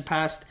there in the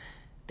past.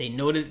 They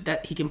noted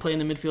that he can play in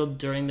the midfield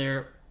during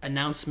their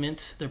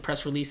announcement, their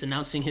press release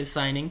announcing his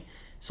signing.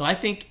 So I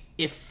think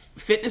if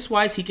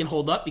fitness-wise he can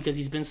hold up because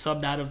he's been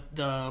subbed out of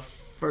the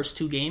first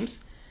two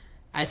games,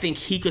 I think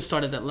he could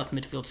start at that left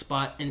midfield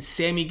spot. And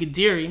Sami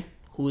Guediri,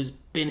 who has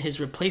been his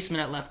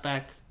replacement at left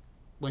back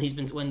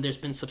when there's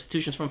been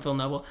substitutions from Phil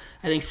Neville,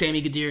 I think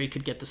Sami Guediri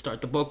could get the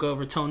start. The Boca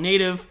Raton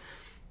native,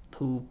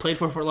 who played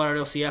for Fort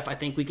Lauderdale CF, I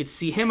think we could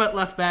see him at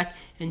left back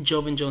and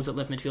Joevin Jones at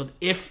left midfield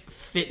if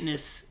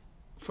fitness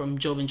from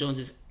Joevin Jones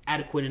is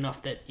adequate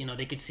enough that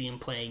they could see him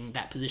playing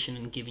that position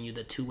and giving you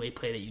the two-way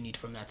play that you need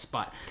from that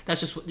spot.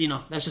 That's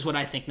just what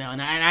I think now,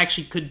 and I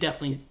actually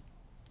definitely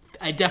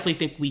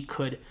think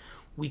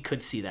we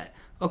could see that.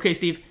 Okay,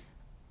 Steve,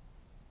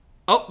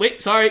 Oh,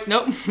 wait, sorry.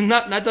 Nope,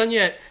 not done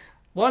yet.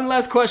 One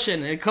last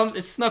question.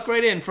 It snuck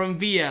right in from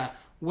Villa.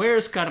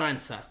 Where's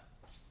Carranza?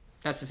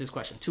 That's just his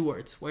question. 2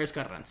 words. Where's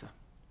Carranza?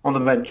 On the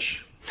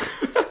bench.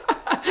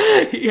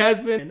 He has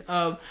been.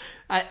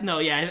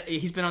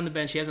 He's been on the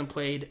bench. He hasn't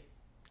played.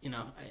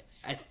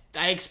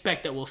 I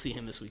expect that we'll see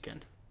him this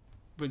weekend,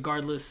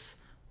 regardless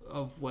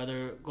of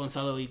whether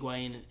Gonzalo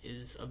Higuain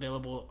is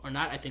available or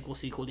not. I think we'll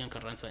see Julian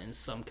Carranza in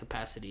some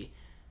capacity.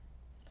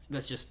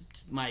 That's just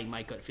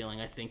my gut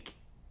feeling. I think,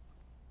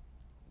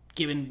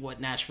 given what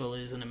Nashville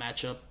is in a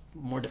matchup,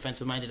 more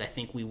defensive-minded, I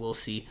think we will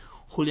see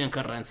Julian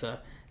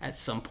Carranza at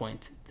some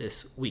point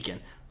this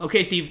weekend.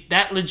 Okay, Steve,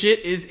 that legit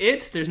is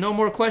it. There's no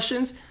more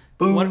questions.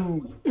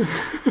 Boom.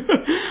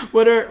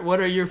 What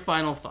are your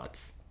final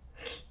thoughts?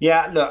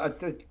 Yeah,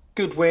 look, a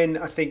good win.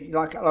 I think,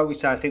 like we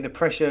say, I think the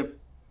pressure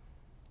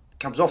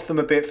comes off them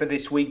a bit for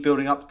this week,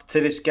 building up to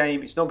this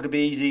game. It's not going to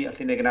be easy. I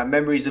think they're going to have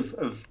memories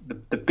of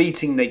the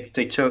beating they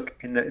took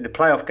in the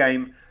playoff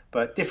game,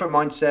 but different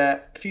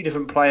mindset, a few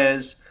different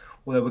players.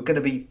 Although we're going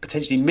to be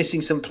potentially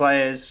missing some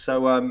players,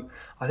 so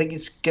I think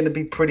it's going to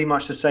be pretty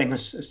much the same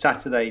as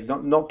Saturday.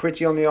 Not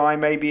pretty on the eye,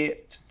 maybe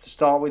to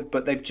start with,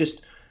 but they've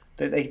just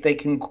they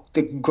can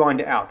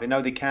grind it out. They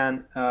know they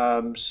can.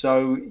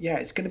 So yeah,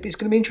 it's going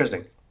to be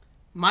interesting.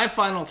 My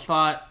final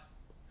thought.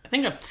 I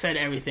think I've said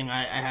everything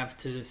I have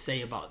to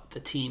say about the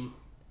team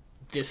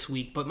this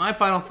week, but my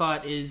final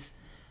thought is,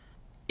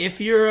 if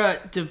you're a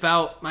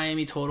devout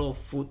Miami Total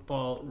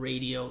Football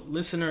Radio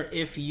listener,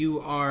 if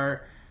you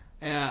are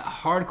a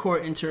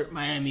hardcore Inter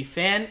Miami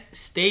fan,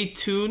 stay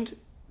tuned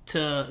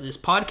to this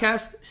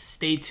podcast,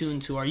 stay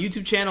tuned to our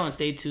YouTube channel, and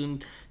stay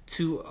tuned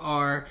to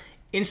our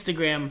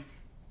Instagram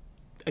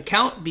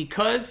account,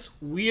 because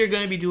we are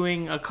going to be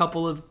doing a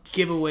couple of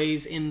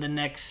giveaways in the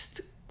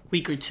next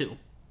week or two,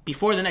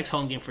 before the next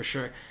home game for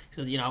sure.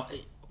 So, I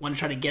want to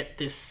try to get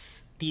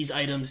these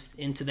items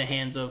into the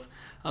hands of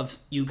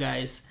you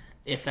guys,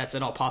 if that's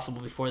at all possible,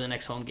 before the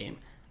next home game.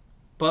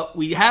 But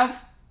we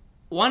have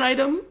one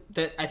item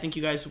that I think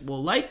you guys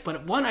will like,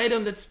 but one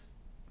item that's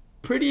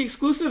pretty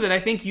exclusive that I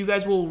think you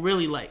guys will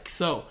really like.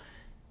 So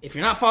if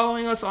you're not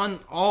following us on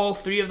all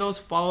 3 of those,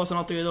 follow us on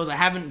all 3 of those. I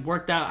haven't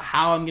worked out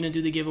how I'm going to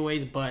do the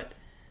giveaways, but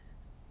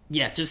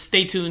yeah, just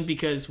stay tuned,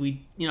 because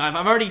I've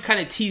already kind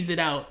of teased it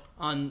out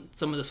on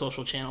some of the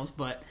social channels.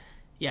 But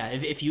yeah,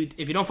 if you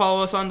don't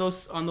follow us on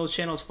those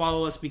channels,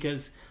 follow us,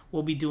 because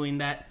we'll be doing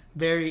that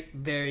very,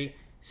 very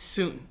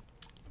soon.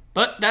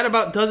 But that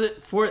about does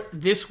it for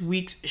this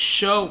week's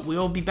show.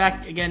 We'll be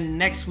back again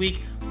next week,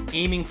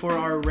 aiming for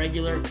our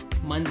regular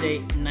Monday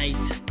night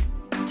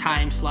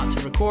time slot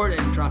to record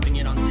and dropping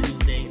it on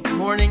Tuesday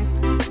morning.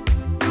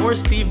 For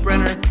Steve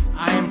Brenner,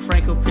 I am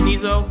Franco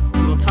Panizo.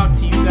 We'll talk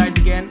to you guys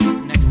again